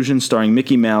 Castle of Illusion starring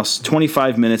Mickey Mouse,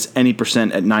 25 minutes, any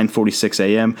percent at 9:46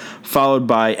 a.m., followed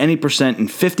by any percent in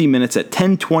 50 minutes at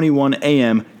 10:21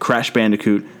 a.m., Crash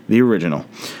Bandicoot, the original.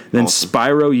 Then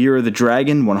Spyro Year of the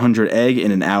Dragon, 100 Egg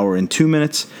in an hour and 2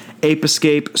 minutes. Ape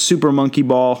Escape, Super Monkey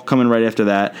Ball coming right after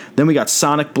that. Then we got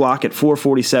Sonic Block at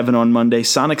 4:47 on Monday.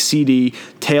 Sonic CD,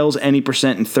 Tails any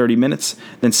percent in 30 minutes.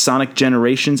 Then Sonic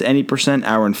Generations any percent,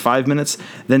 hour and 5 minutes.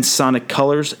 Then Sonic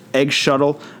Colors, Egg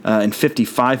Shuttle in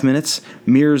 55 minutes.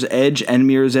 Mirror's Edge and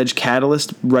Mirror's Edge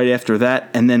Catalyst right after that.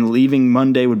 And then leaving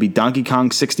Monday would be Donkey Kong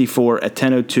 64 at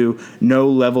 10:02. No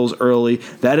levels early.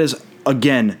 That is,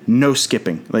 again, no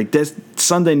skipping. Like this,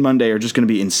 Sunday and Monday are just going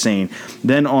to be insane.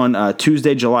 Then on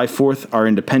Tuesday, July 4th, our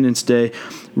Independence Day.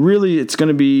 Really, it's going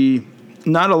to be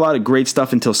not a lot of great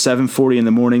stuff until 7:40 in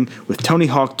the morning with Tony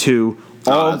Hawk 2.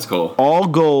 That's cool. All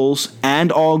goals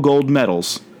and all gold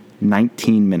medals,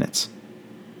 19 minutes.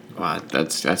 Wow,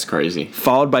 that's crazy.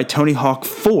 Followed by Tony Hawk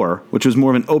 4, which was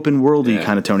more of an open worldy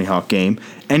kind of Tony Hawk game.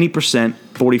 Any percent,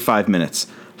 45 minutes.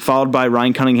 Followed by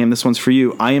Ryan Cunningham, this one's for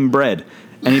you, I Am Bread.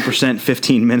 Any percent,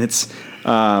 15 minutes.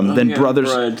 Then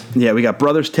Brothers. Bread. Yeah, we got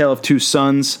Brothers Tale of Two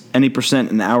Sons. Any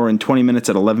percent, an hour and 20 minutes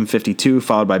at 11:52.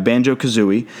 Followed by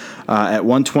Banjo-Kazooie at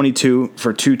 1:22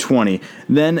 for 2:20.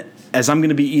 Then, as I'm going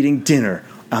to be eating dinner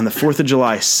on the 4th of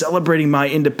July, celebrating my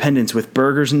independence with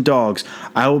burgers and dogs,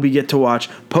 I will get to watch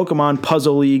Pokemon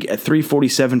Puzzle League at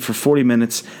 3:47 for 40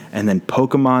 minutes. And then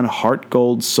Pokemon Heart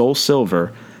Gold Soul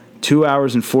Silver, 2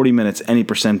 hours and 40 minutes, any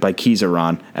percent by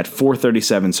Kizaron at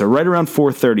 4:37. So right around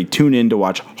 4:30, tune in to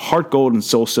watch Heart Gold and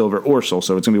Soul Silver, or Soul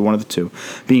Silver, it's going to be one of the two,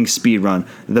 being speedrun.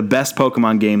 The best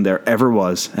Pokemon game there ever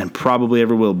was, and probably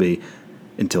ever will be,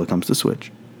 until it comes to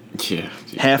Switch. Yeah.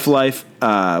 Half-Life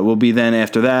will be then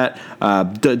after that.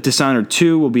 Dishonored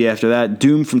 2 will be after that.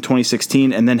 Doom from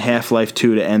 2016, and then Half-Life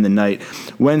 2 to end the night.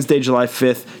 Wednesday, July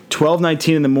 5th,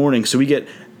 12:19 in the morning. So we get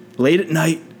late at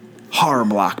night, horror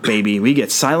block, baby. We get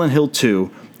Silent Hill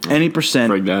 2, any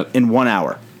percent in 1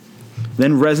 hour.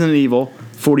 Then Resident Evil,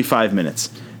 45 minutes.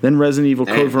 Then Resident Evil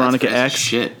Code Veronica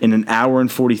X in an hour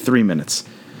and 43 minutes.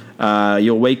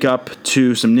 You'll wake up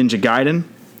to some Ninja Gaiden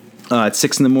at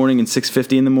 6 in the morning and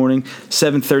 6:50 in the morning.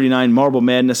 7:39, Marble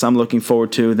Madness I'm looking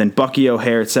forward to. Then Bucky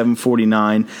O'Hare at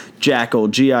 7:49. Jackal,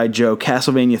 G.I. Joe,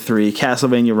 Castlevania 3,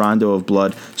 Castlevania Rondo of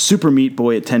Blood, Super Meat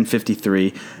Boy at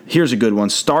 10:53. Here's a good one,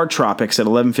 Star Tropics at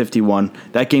 11:51.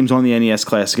 That game's on the NES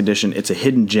Classic Edition. It's a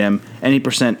hidden gem. Any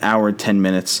percent, hour and 10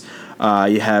 minutes.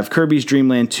 You have Kirby's Dream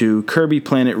Land 2, Kirby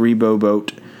Planet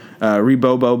Rebobot,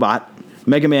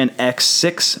 Mega Man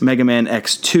X6, Mega Man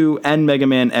X2, and Mega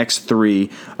Man X3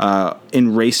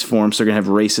 in race form. So they're going to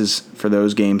have races for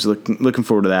those games. Looking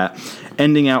forward to that.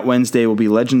 Ending out Wednesday will be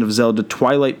Legend of Zelda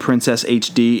Twilight Princess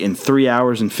HD in 3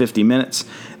 hours and 50 minutes.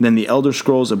 Then The Elder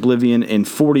Scrolls Oblivion in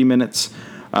 40 minutes.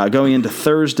 Going into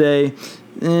Thursday,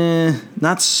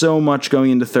 not so much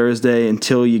going into Thursday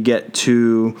until you get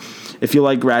to, if you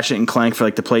like Ratchet and Clank for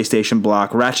like the PlayStation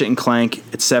block, Ratchet and Clank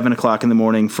at 7 o'clock in the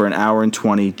morning for an hour and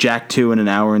 20, Jak 2 in an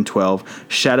hour and 12,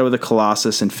 Shadow of the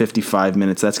Colossus in 55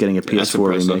 minutes. That's getting a PS4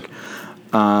 remake.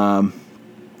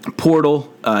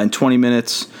 Portal in 20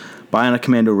 minutes. Bionic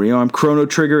Commando Rearm. Chrono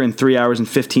Trigger in 3 hours and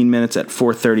 15 minutes at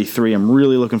 4:33. I'm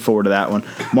really looking forward to that one.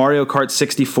 Mario Kart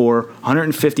 64,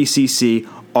 150cc,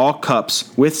 all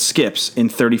cups with skips in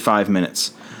 35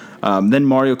 minutes. Then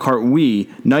Mario Kart Wii,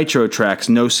 Nitro Tracks,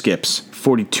 no skips,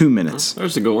 42 minutes.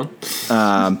 There's a good one.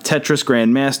 Tetris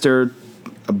Grandmaster,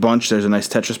 a bunch. There's a nice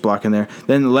Tetris block in there.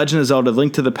 Then Legend of Zelda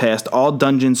Link to the Past, all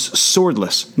dungeons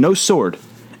swordless, no sword,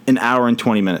 an hour and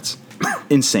 20 minutes.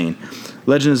 Insane.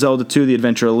 Legend of Zelda 2, The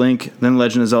Adventure of Link, then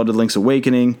Legend of Zelda Link's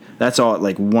Awakening. That's all at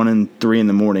like 1 and 3 in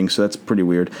the morning, so that's pretty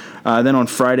weird. Then on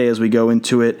Friday, as we go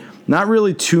into it, not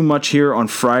really too much here on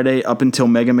Friday up until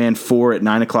Mega Man 4 at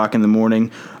 9 o'clock in the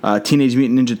morning. Teenage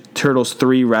Mutant Ninja Turtles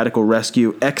 3, Radical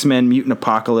Rescue, X-Men Mutant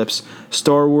Apocalypse,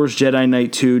 Star Wars Jedi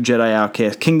Knight 2, Jedi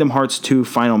Outcast, Kingdom Hearts 2,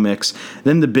 Final Mix.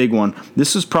 Then the big one.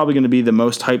 This is probably going to be the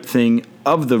most hyped thing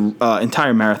of the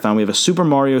entire marathon, we have a Super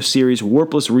Mario Series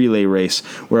Warpless Relay Race,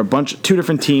 where two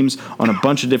different teams on a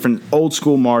bunch of different old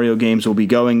school Mario games will be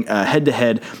going head to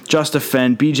head. Just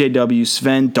Defend, BJW,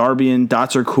 Sven, Darbian,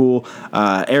 Dots Are Cool,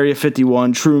 Area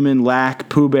 51, Truman, Lack,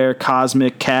 Pooh Bear,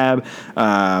 Cosmic, Cab,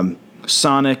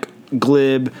 Sonic,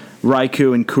 Glib,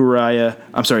 Raikou, and Kirua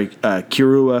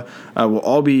will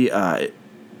all be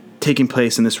taking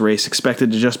place in this race,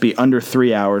 expected to just be under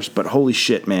 3 hours. But holy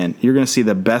shit, man, you're going to see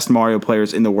the best Mario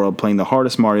players in the world playing the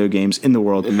hardest Mario games in the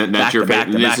world. And that's your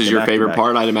favorite. This is your favorite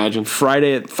part, I'd imagine.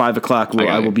 Friday at 5 o'clock,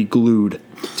 I will be glued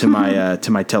to my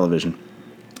to my television.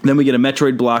 Then we get a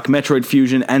Metroid block, Metroid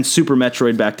Fusion, and Super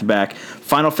Metroid back to back.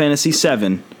 Final Fantasy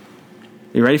VII.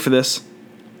 You ready for this?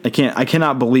 I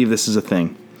cannot believe this is a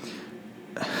thing.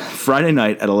 Friday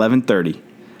night at 11:30,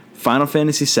 Final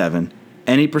Fantasy VII,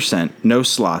 any percent, no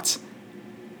slots,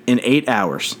 in 8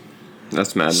 hours.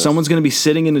 That's madness. Someone's going to be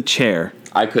sitting in a chair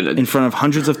in front of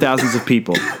hundreds of thousands of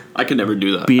people. I could never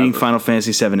do that. Beating ever. Final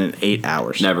Fantasy VII in 8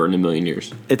 hours. Never in a million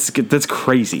years. That's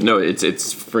crazy. No, it's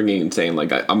freaking insane. Like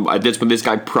this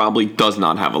guy probably does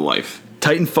not have a life.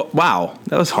 Titanfall. Wow,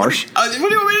 that was harsh. What do you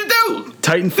want me to do?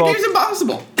 Titanfall. The game's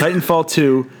impossible. Titanfall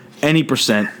 2, any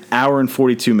percent, hour and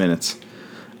 42 minutes.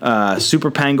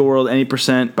 Super Pango World, any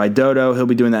percent by Dodo. He'll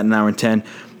be doing that in an hour and 10.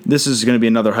 This is going to be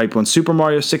another hype one. Super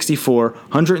Mario 64,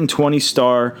 120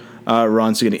 star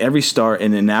run, so getting every star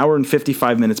in an hour and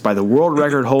 55 minutes by the world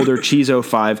record holder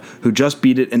Cheezo5, who just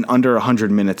beat it in under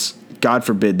 100 minutes. God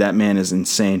forbid, that man is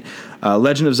insane.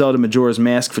 Legend of Zelda Majora's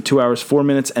Mask for 2 hours, 4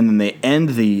 minutes, and then they end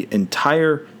the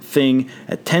entire thing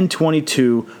at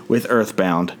 10:22 with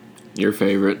Earthbound. Your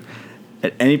favorite.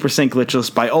 At any percent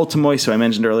glitchless by Ultimoy, so I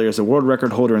mentioned earlier, is the world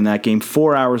record holder in that game,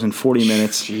 4 hours and 40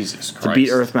 minutes. Jesus Christ. To beat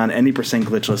Earthbound, any percent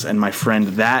glitchless. And my friend,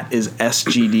 that is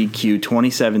SGDQ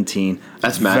 2017.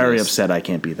 That's madness. Very upset I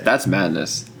can't be there. That's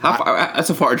madness. How far? That's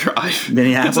a far drive.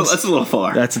 Minneapolis? That's a little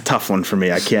far. That's a tough one for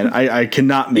me. I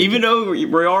cannot make Even though we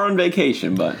are on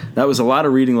vacation, but that was a lot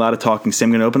of reading, a lot of talking. So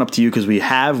I'm going to open up to you because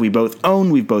we both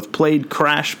own, we've both played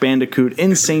Crash Bandicoot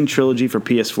Insane Trilogy for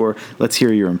PS4. Let's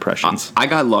hear your impressions. I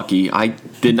got lucky. I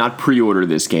did not pre-order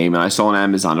this game, and I saw on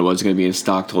Amazon it wasn't going to be in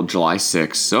stock till July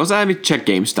 6th. So I was having to check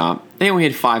GameStop. They only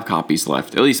had 5 copies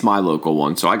left, at least my local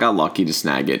one. So I got lucky to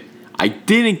snag it. I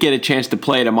didn't get a chance to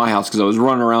play it at my house because I was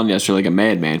running around yesterday like a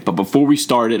madman. But before we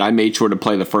started, I made sure to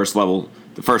play the first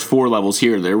 4 levels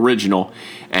here, the original,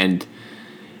 and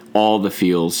all the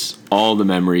feels, all the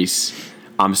memories.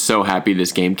 I'm so happy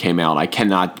this game came out. I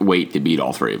cannot wait to beat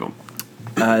all 3 of them.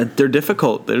 They're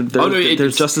difficult. They're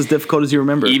just as difficult as you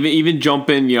remember. Even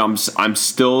jumping, I'm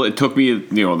still. It took me,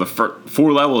 the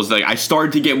 4 levels. Like I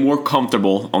started to get more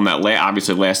comfortable on that.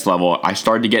 Obviously, last level, I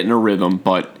started to get in a rhythm,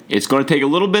 but it's going to take a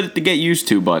little bit to get used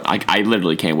to. But I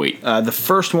literally can't wait. The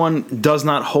first one does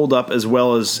not hold up as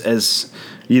well as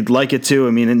you'd like it to.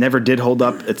 I mean, it never did hold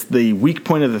up. It's the weak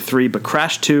point of the 3, but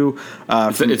Crash 2,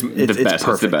 it's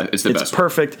perfect. It's best.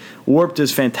 Perfect. Warped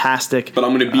is fantastic. But I'm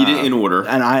going to beat it in order.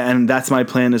 And that's my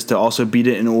plan, is to also beat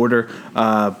it in order.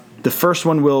 The first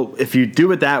one will, if you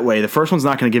do it that way, the first one's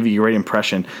not going to give you a great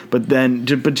impression, but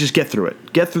just get through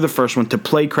it. Get through the first one to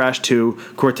play Crash 2,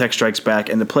 Cortex Strikes Back,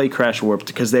 and to play Crash Warped,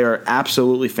 because they are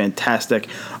absolutely fantastic.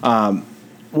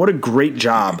 What a great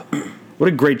job. What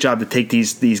a great job to take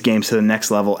these games to the next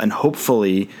level, and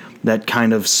hopefully that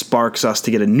kind of sparks us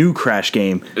to get a new Crash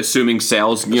game. Assuming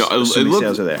sales, sales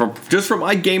are there. Just from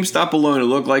my GameStop alone, it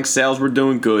looked like sales were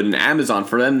doing good, and Amazon,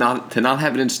 for them not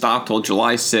have it in stock till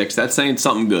July 6th, that's saying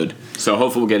something good. So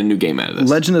hopefully we'll get a new game out of this.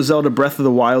 Legend of Zelda Breath of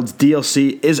the Wild's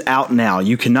DLC is out now.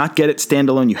 You cannot get it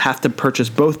standalone. You have to purchase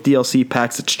both DLC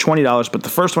packs. It's $20, but the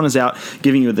first one is out,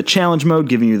 giving you the challenge mode,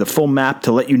 giving you the full map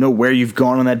to let you know where you've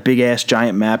gone on that big-ass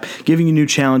giant map, giving you new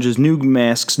challenges, new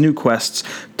masks, new quests.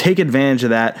 Take advantage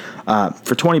of that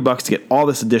for $20 to get all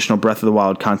this additional Breath of the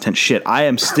Wild content. Shit, I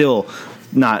am still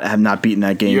have not beaten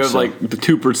that game. You have like the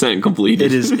 2% completed.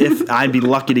 It is. If I'd be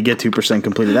lucky to get 2%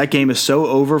 completed. That game is so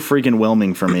over freaking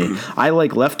whelming for me. I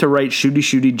like left to right,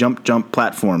 shooty, jump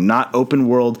platform, not open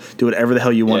world. Do whatever the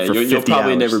hell you want for 50 hours. You'll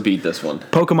probably never beat this one.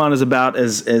 Pokemon is about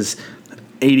as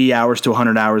 80 hours to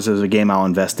 100 hours as a game I'll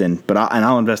invest in,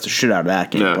 I'll invest a shit out of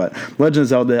that game. Yeah. But Legend of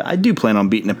Zelda, I do plan on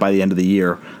beating it by the end of the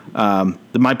year.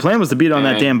 My plan was to beat it on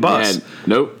that damn bus.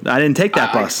 Nope. I didn't take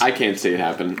that bus. I can't see it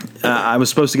happen. I was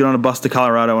supposed to get on a bus to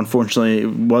Colorado. Unfortunately,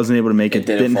 wasn't able to make it.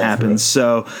 Didn't happen.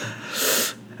 So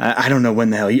I don't know when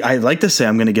the hell. I'd like to say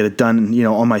I'm going to get it done,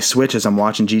 on my Switch as I'm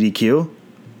watching GDQ.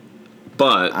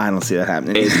 but I don't see that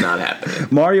happening. it's not happening.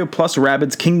 Mario plus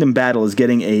Rabbids Kingdom Battle is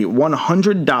getting a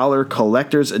 $100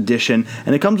 collector's edition,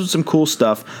 and it comes with some cool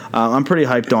stuff. I'm pretty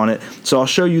hyped on it, so I'll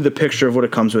show you the picture of what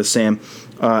it comes with, Sam.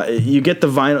 You get the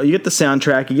vinyl, you get the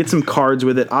soundtrack, you get some cards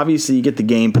with it. Obviously, you get the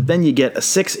game, but then you get a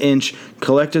 6-inch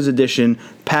collector's edition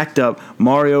packed up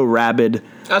Mario Rabbid.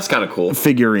 That's kind of cool.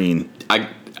 Figurine.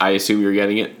 I assume you're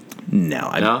getting it. No,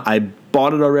 I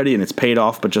bought it already and it's paid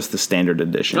off, but just the standard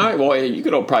edition. All right, well, you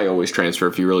could probably always transfer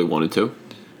if you really wanted to.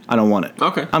 I don't want it.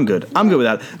 Okay. I'm good. I'm good with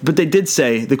that. But they did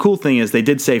say, the cool thing is they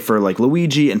did say for like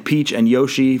Luigi and Peach and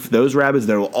Yoshi, for those Rabbids,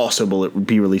 they will also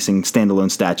be releasing standalone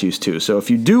statues too. So if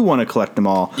you do want to collect them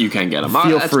all, you can get them.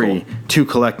 Feel free to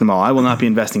collect them all. I will not be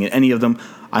investing in any of them.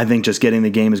 I think just getting the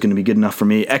game is going to be good enough for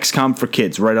me. XCOM for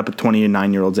kids, right up at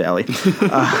 29-year-old's alley.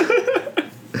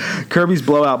 Kirby's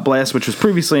Blowout Blast, which was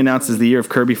previously announced as the year of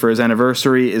Kirby for his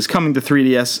anniversary, is coming to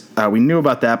 3DS. We knew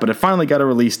about that, but it finally got a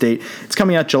release date. It's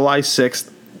coming out July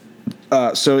 6th,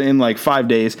 so in like 5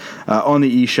 days on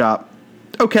the eShop.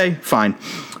 Okay, fine.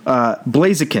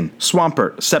 Blaziken,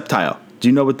 Swampert, Sceptile. Do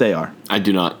you know what they are? I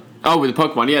do not. Oh, with the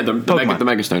Pokemon, yeah, the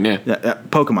Mega Stone, yeah.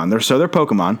 Pokemon. They're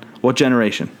Pokemon. What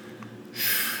generation?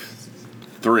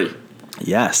 3.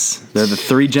 Yes, they're the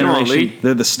 3 generation.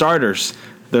 They're the starters.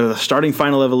 They're the starting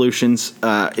final evolutions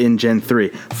in Gen 3.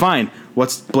 Fine.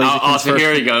 What's Blaziken's first?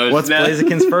 Here he goes. What's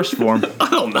Blaziken's first form? I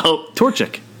don't know.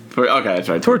 Torchic. Okay, that's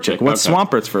right. Torchic. What's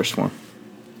Swampert's first form?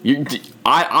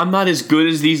 I'm not as good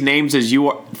as these names as you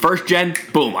are. First gen,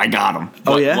 boom, I got them.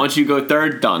 Oh yeah. Once you go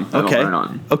third, done. Okay.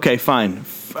 Okay, fine.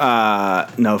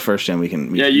 No, first gen we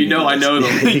can. I know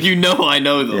them. I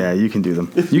know them. Yeah, you can do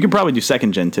them. You can probably do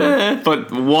second gen too. But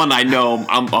one I know,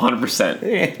 I'm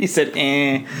 100%. He said,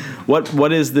 eh.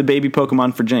 What is the baby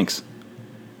Pokemon for Jinx?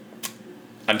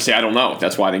 I'd say I don't know.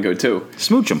 That's why I didn't go 2.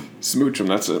 Smoochum,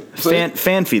 that's it.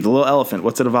 Fanfy, the little elephant.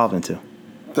 What's it evolved into?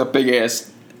 The big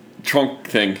ass trunk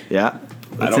thing. Yeah.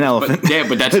 It's an elephant.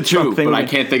 But that's true. But I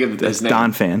can't think of his name.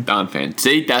 Donphan.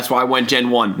 See, that's why I went Gen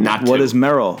 1, not 2. What does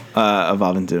Meryl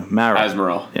evolve into?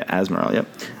 Azumarill. Yeah, Azumarill, yep.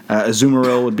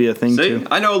 Azumarill would be a thing, too.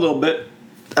 I know a little bit.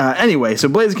 Anyway, so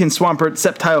Blaziken, Swampert,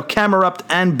 Sceptile, Camerupt,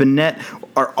 and Banette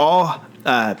are all...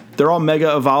 they're all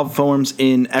Mega Evolved forms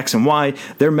in X and Y.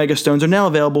 Their Mega Stones are now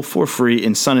available for free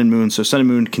in Sun and Moon. So Sun and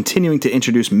Moon continuing to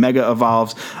introduce Mega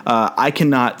Evolves. I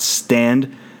cannot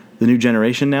stand the new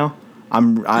generation now.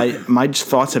 My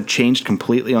thoughts have changed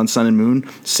completely on Sun and Moon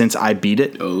since I beat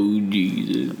it. Oh,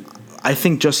 Jesus. I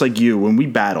think just like you, when we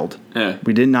battled,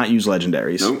 we did not use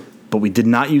Legendaries. Nope. But we did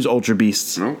not use Ultra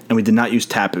Beasts. Nope. And we did not use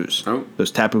Tapus. Nope.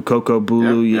 Those Tapu Koko,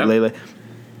 Bulu, Lele.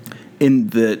 In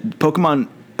the Pokemon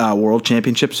World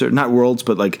Championships, or not Worlds,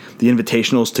 but like the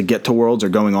invitationals to get to Worlds are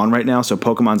going on right now. So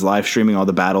Pokemon's live streaming all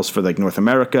the battles for like North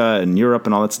America and Europe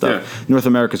and all that stuff. Yeah. North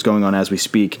America's going on as we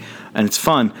speak, and it's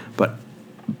fun, but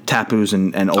Tapus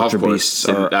and Ultra Beasts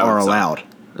are allowed.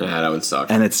 Yeah, that would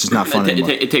suck. And it's just not fun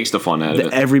anymore. It takes the fun out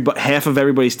of it. Half of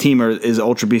everybody's team is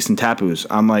Ultra Beasts and Tapus.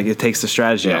 I'm like, it takes the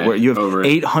strategy out. Where you have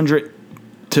 800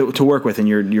 to work with, and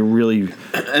you're really...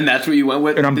 And that's what you went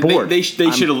with? And I'm bored. They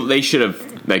should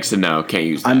have said, no, can't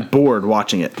use that. I'm bored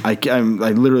watching it. I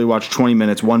literally watched 20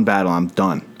 minutes, one battle, I'm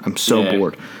done. I'm so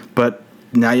bored. But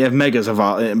now you have Megas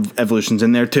evolutions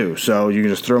in there, too. So you can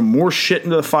just throw more shit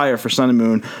into the fire for Sun and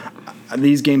Moon.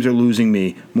 These games are losing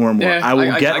me more and more. Yeah, I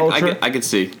will get Ultra. I can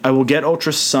see. I will get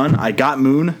Ultra Sun. I got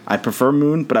Moon. I prefer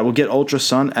Moon, but I will get Ultra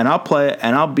Sun, and I'll play it,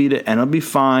 and I'll beat it, and it'll be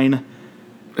fine.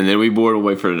 And then we board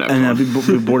away for the next one. And then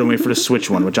I'll be bored away for the Switch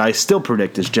one, which I still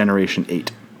predict is Generation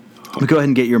 8. But go ahead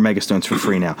and get your Mega Stones for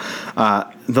free now.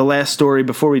 The last story,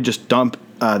 before we just dump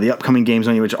the upcoming games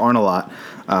on you, which aren't a lot,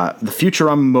 the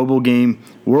Futurama mobile game,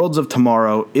 Worlds of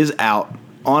Tomorrow, is out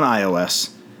on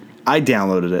iOS. I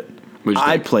downloaded it.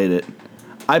 I played it.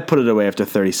 I put it away after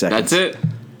 30 seconds. That's it?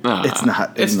 It's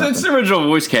not. It's the original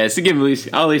voice cast.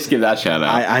 I'll at least give that shout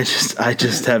out. I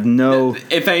just have no...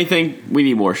 If anything, we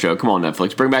need more show. Come on,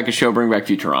 Netflix. Bring back a show. Bring back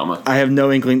Futurama. I have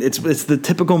no inkling. It's the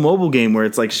typical mobile game where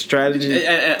it's like strategy.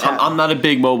 I'm not a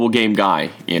big mobile game guy,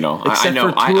 you know. Except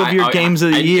for two of your games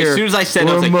of the year. As soon as I said it,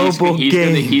 I was like,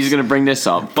 he's going to bring this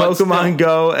up. But Pokemon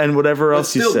Go and whatever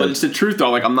else you said. But it's the truth,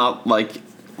 though. I'm not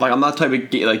I'm not the type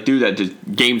of dude that just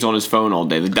games on his phone all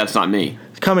day. That's not me.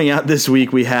 Coming out this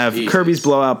week, we have Kirby's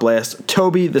Blowout Blast,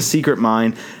 Toby the Secret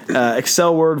Mine,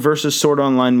 Excel Word versus Sword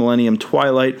Online Millennium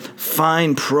Twilight,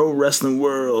 Fine Pro Wrestling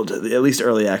World, at least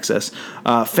early access,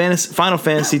 Final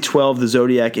Fantasy XII, The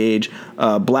Zodiac Age,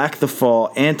 Black the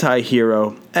Fall,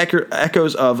 Anti-Hero,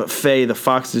 Echoes of Fae, The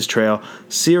Fox's Trail,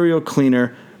 Serial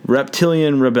Cleaner,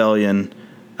 Reptilian Rebellion,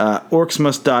 Orcs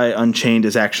Must Die Unchained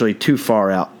is actually too far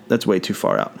out. That's way too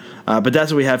far out. But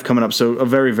that's what we have coming up. So a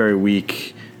very, very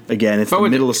weak. Again, it's the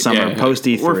middle of summer, post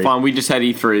E3. We're fine. We just had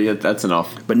E3. That's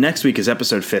enough. But next week is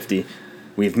episode 50.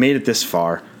 We've made it this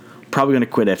far. Probably going to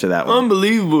quit after that one.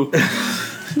 Unbelievable.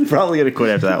 Probably going to quit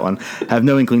after that one. Have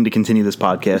no inkling to continue this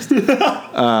podcast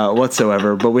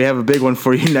whatsoever. But we have a big one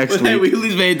for you next week. We at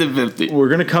least made it to 50. We're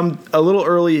going to come a little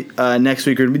early next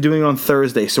week. We're going to be doing it on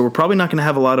Thursday. So we're probably not going to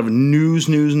have a lot of news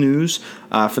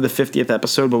for the 50th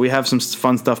episode. But we have some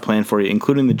fun stuff planned for you,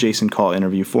 including the Jason Call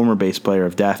interview, former bass player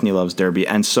of Daphne Loves Derby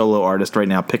and solo artist right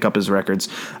now. Pick up his records.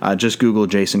 Just Google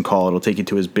Jason Call. It'll take you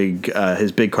to his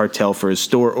big cartel for his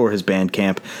store or his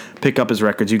Bandcamp. Pick up his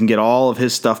records. You can get all of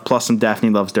his stuff plus some Daphne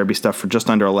Loves Derby stuff for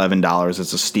just under $11.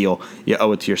 It's a steal. You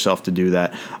owe it to yourself to do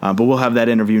that. But we'll have that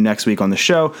interview next week on the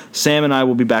show. Sam and I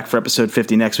will be back for episode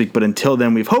 50 next week. But until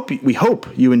then, we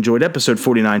hope you enjoyed episode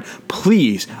 49.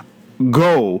 Please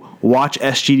go watch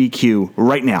SGDQ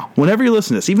right now. Whenever you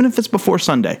listen to this, even if it's before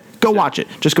Sunday, go watch it.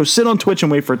 Just go sit on Twitch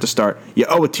and wait for it to start. You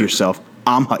owe it to yourself.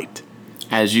 I'm hyped.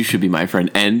 As you should be, my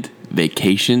friend. And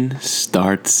vacation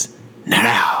starts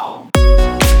now.